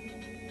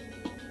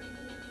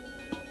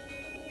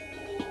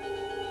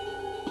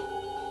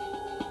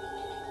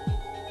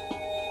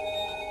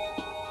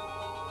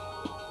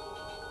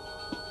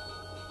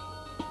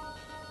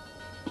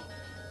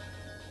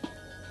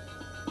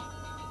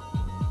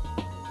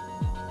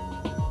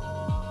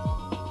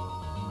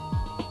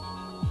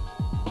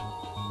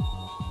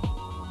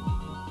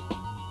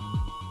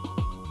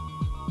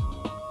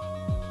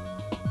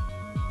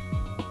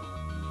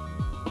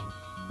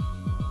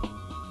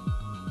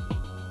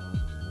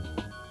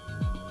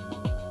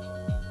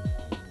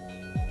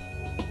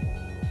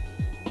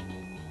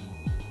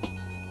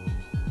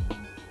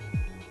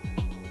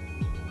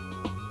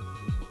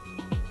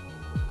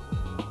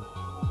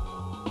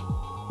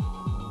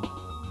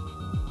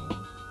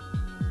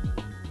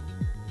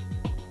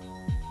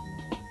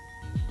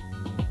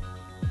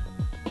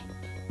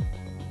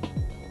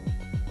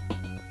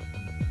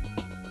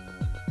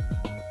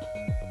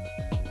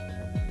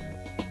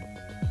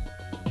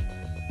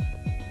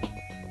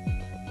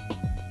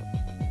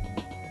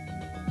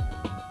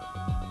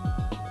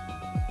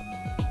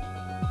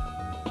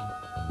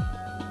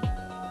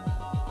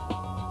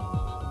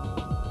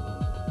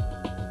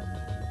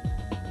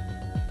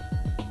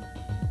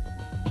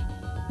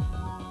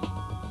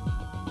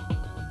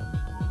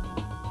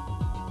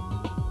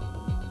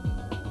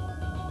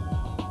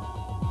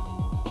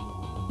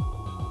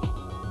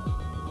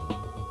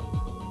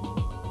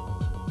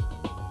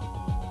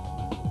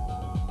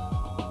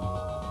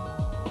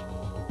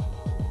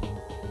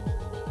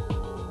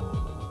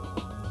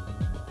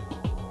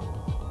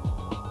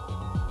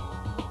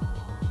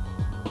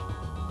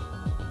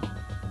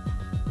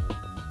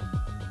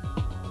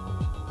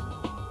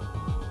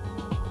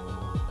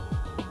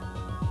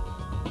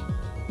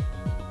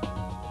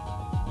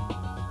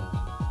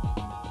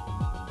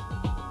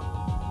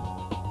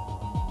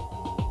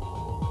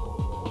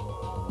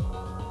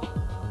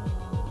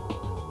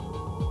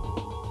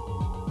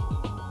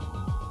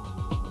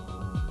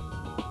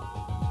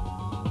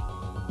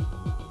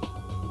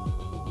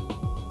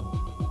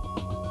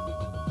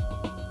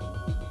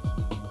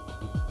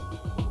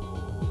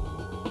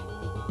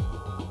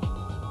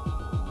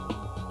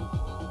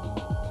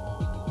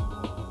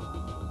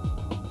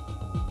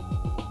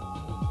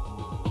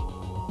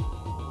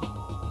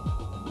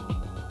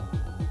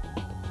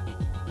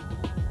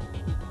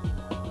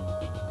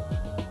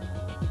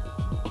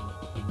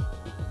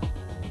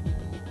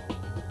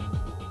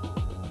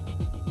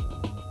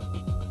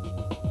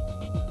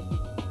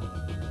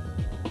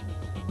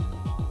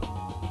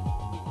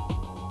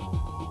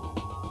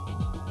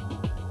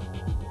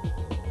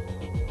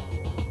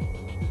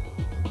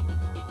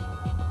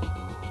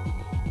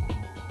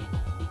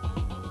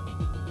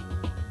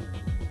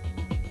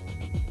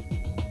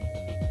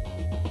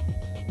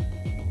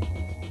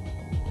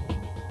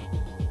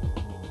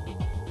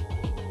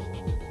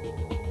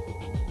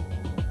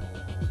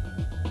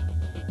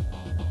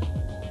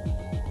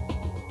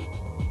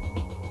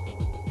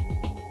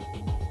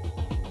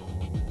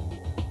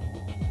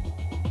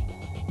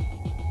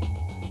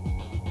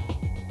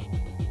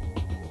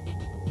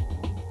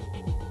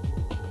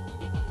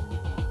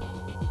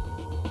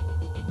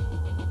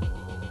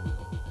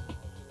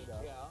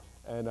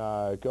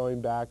 and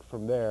going back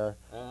from there,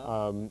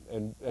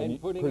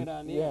 and putting it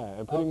on the yeah,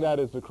 and putting that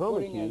as the chroma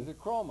putting key, it as a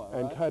chroma,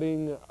 and right?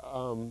 cutting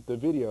the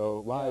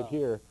video live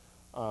here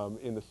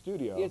in the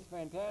studio. It's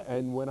fantastic.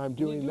 And when I'm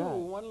doing you do that, it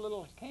with one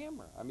little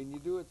camera. I mean, you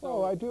do it so.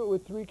 oh, I do it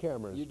with 3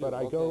 cameras, You do, but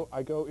okay.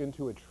 I go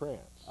into a trance.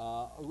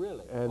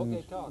 Really? And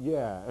okay, talk.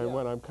 yeah, and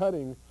when I'm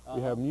cutting,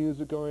 we have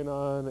music going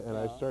on, and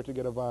I start to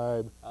get a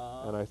vibe,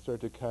 and I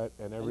start to cut,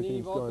 and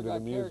everything's going to the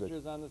music. And then you've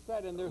also got characters on the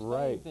set, and they're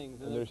saying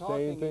things, and they're talking,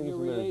 saying things, and you're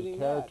and there's a relating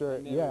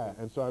character, that, yeah,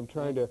 and so I'm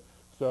trying to,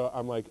 so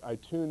I'm like, I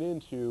tune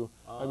into,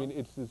 I mean,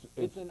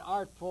 it's an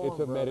art form, it's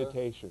a brother.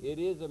 meditation. It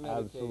is a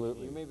meditation.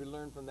 Absolutely. You maybe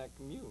learn from that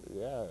commune.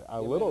 Yeah, a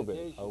little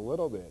bit.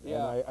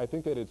 Yeah. And I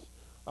think that it's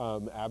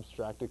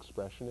abstract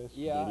expressionist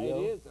Yeah,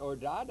 video. it is, or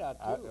Dada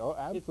too. Oh,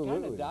 absolutely. It's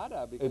kind of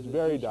Dada because it's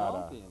very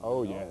Duchampian, Dada. you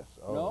Oh, know? yes.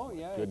 Oh, no,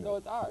 yeah, goodness. so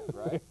it's art,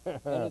 right?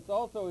 And it's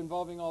also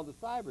involving all the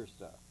cyber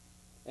stuff.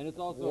 And it's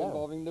also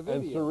involving the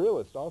video. And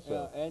surrealist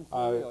also. Yeah, and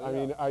surreal, I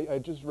mean, I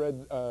just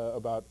read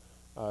about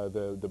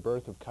the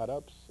birth of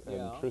cut-ups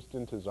and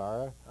Tristan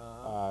Tzara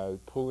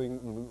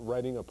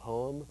writing a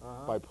poem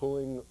by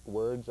pulling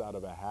words out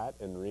of a hat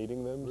and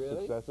reading them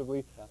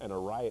successively, and a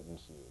riot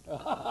ensued.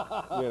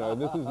 You know,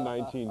 and this is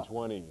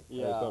 1920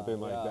 or something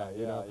like that.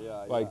 You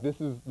know, like this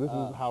is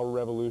how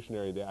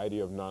revolutionary the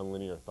idea of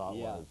nonlinear thought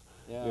was.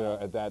 Yeah. You know,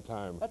 at that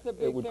time, that's a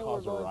big it would thing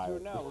cause we're going a riot.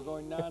 through now. We're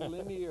going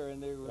non-linear,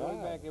 and we're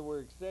going back, and we're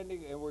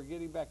extending, and we're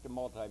getting back to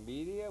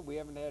multimedia. We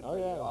haven't had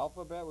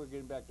alphabet. We're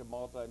getting back to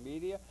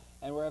multimedia,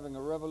 and we're having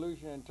a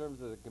revolution in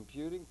terms of the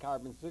computing.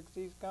 Carbon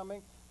 60 is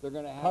coming. They're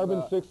going to have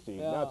Carbon 60.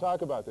 Now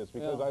talk about this,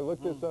 because I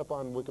looked this up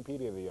on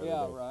Wikipedia the other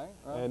day.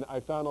 Right. And I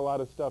found a lot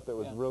of stuff that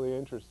was really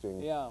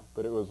interesting.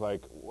 But it was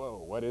like, whoa,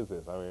 what is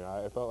this? I mean,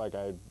 I felt like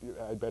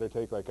I'd better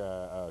take like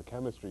a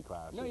chemistry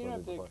class. No, you don't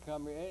have to take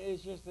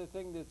it's just the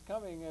thing that's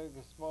coming.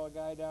 A small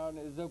guy down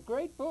is a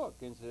great book.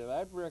 Incidentally,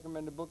 I'd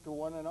recommend a book to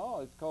one and all.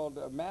 It's called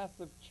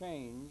Massive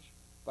Change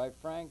by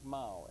Frank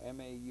Mao,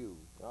 M-A-U.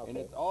 Okay. And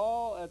it's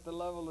all at the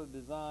level of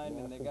design.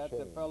 And they got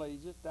the fellow, he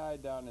just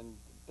died down in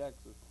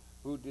Texas,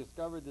 who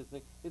discovered this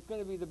thing. It's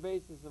going to be the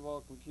basis of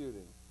all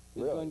computing.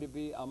 It's going to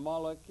be a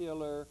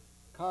molecular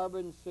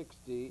carbon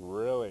 60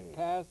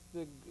 past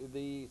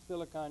the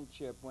silicon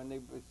chip. When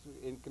they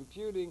in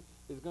computing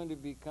is going to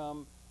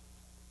become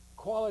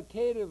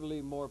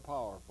qualitatively more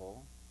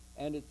powerful,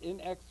 and it's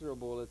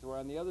inexorable. It's where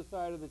on the other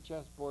side of the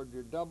chessboard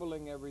you're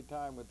doubling every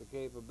time with the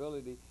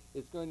capability.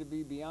 It's going to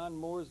be beyond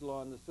Moore's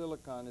law in the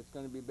silicon. It's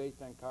going to be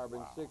based on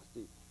carbon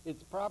 60.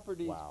 Its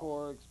properties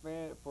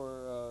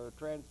for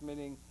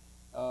transmitting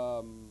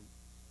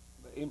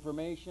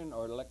information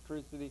or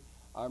electricity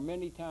are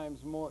many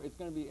times more. It's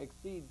going to be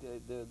exceed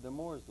the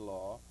Moore's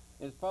law.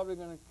 It's probably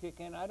going to kick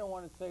in. I don't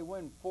want to say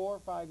when, 4 or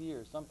 5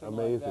 years, something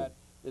like that.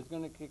 Is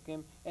going to kick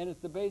in, and it's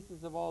the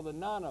basis of all the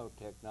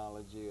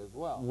nanotechnology as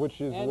well.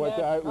 Which is what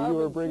you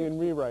were bringing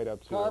me right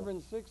up to.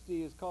 Carbon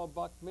 60 is called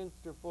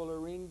Buckminster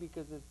Fullerene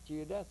because it's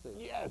geodesic.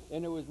 Yes.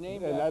 And it was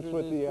named and after that's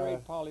what this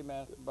great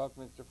polymath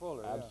Buckminster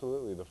Fuller.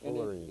 Absolutely, the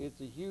Fullerene. And it's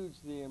a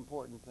hugely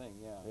important thing,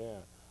 Yeah.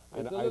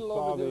 It's a little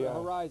over the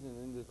horizon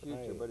in the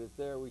future, but it's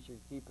there. We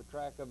should keep a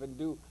track of and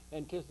do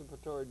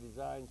anticipatory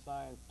design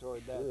science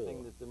toward that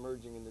thing that's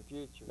emerging in the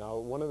future. Now,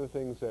 one of the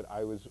things that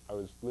I was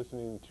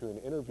listening to an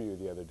interview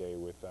the other day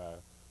with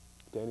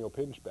Daniel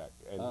Pinchbeck,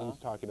 and he's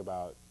talking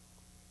about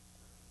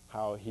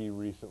how he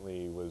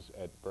recently was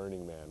at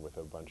Burning Man with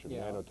a bunch of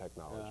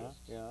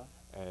nanotechnologists,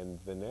 and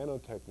the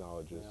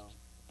nanotechnologist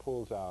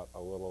pulls out a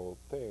little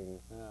thing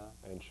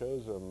and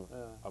shows them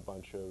a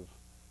bunch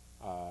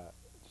of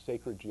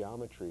sacred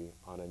geometry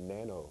on a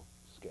nano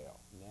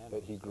scale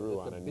that he grew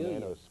on a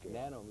nano scale.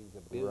 Nano means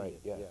a billion. Right,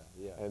 yes.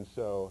 And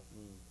so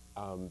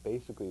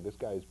basically this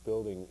guy's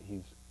building,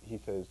 he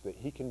says that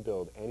he can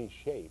build any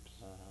shapes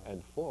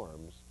and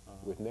forms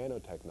with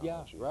nanotechnology.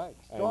 Yeah, right.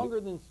 Stronger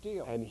than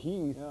steel. And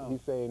he's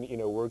saying, you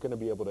know, we're going to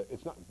be able to,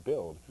 it's not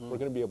build, we're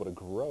going to be able to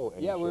grow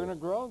any we're going to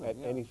grow them. At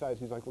any size.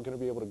 He's like, we're going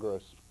to be able to grow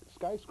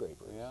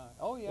skyscrapers. Yeah.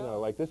 Oh, yeah. You know,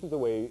 like this is the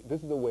way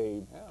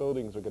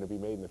buildings are going to be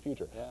made in the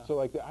future. Yeah. So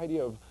like the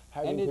idea of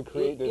having to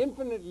create this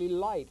infinitely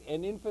light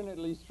and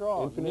infinitely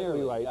strong.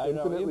 Infinitely light,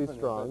 infinitely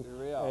strong,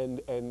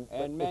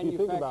 and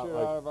manufactured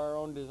out of our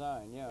own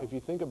design. Yeah. If you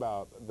think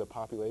about the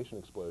population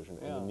explosion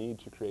and the need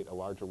to create a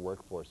larger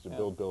workforce to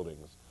build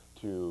buildings,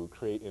 to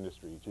create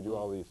industry, to do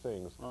all these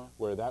things,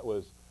 where that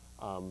was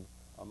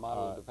a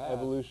model of the past.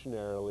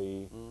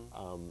 Evolutionarily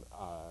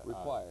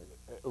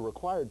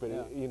required, but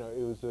you know,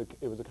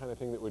 it was a kind of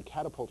thing that would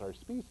catapult our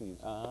species.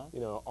 You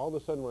know, all of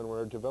a sudden when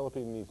we're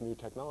developing these new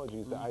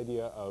technologies, the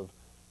idea of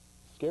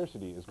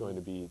scarcity is going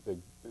to be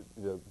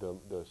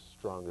the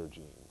stronger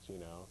genes. You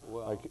know,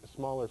 like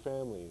smaller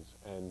families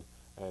and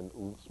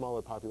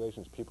smaller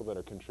populations, people that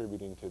are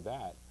contributing to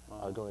that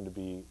are going to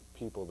be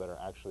people that are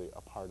actually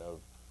a part of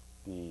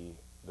the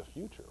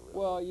future, really.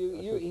 Well,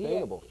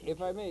 sustainable future.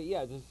 If I may,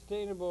 the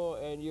sustainable,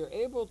 and you're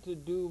able to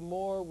do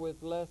more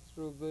with less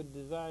through good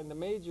design. The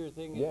major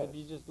thing is if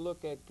you just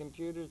look at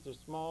computers, they're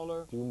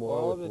smaller. Do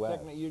more with less.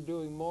 You're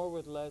doing more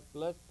with less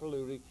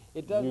polluting.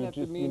 It doesn't have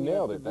to mean you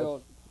nailed you have to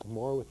build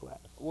More with less.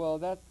 Well,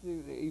 that's the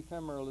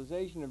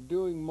ephemeralization of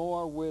doing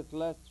more with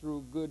less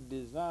through good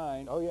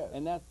design. Oh, yes.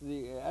 And that's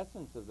the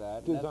essence of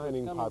that.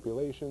 Designing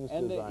populations,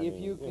 and designing,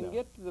 if you can know.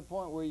 get to the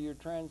point where you're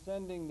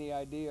transcending the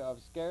idea of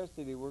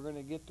scarcity, we're going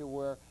to get to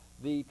where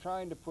the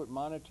trying to put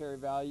monetary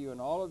value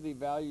and all of the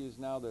values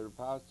now that are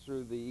passed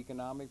through the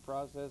economic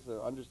process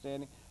of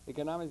understanding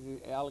economic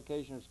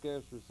allocation of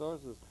scarce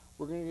resources,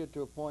 we're going to get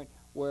to a point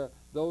where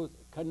those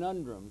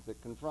conundrums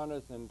that confront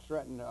us and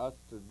threaten us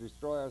to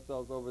destroy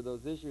ourselves over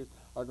those issues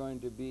are going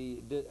to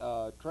be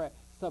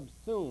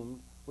subsumed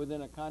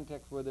within a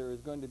context where there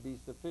is going to be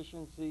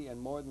sufficiency and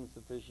more than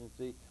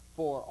sufficiency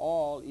for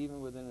all,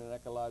 even within an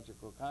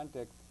ecological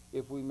context,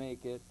 if we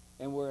make it.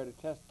 And we're at a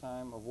test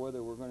time of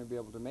whether we're going to be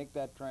able to make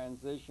that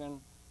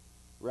transition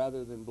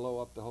rather than blow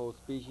up the whole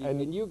species.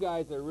 And you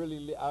guys are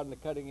really out on the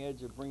cutting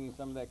edge of bringing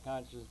some of that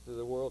consciousness to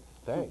the world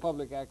through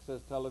public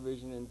access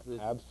television, and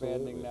it's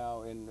expanding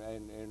now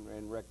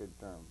in record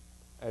terms.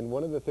 And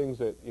one of the things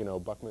that,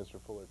 Buckminster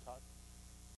Fuller talked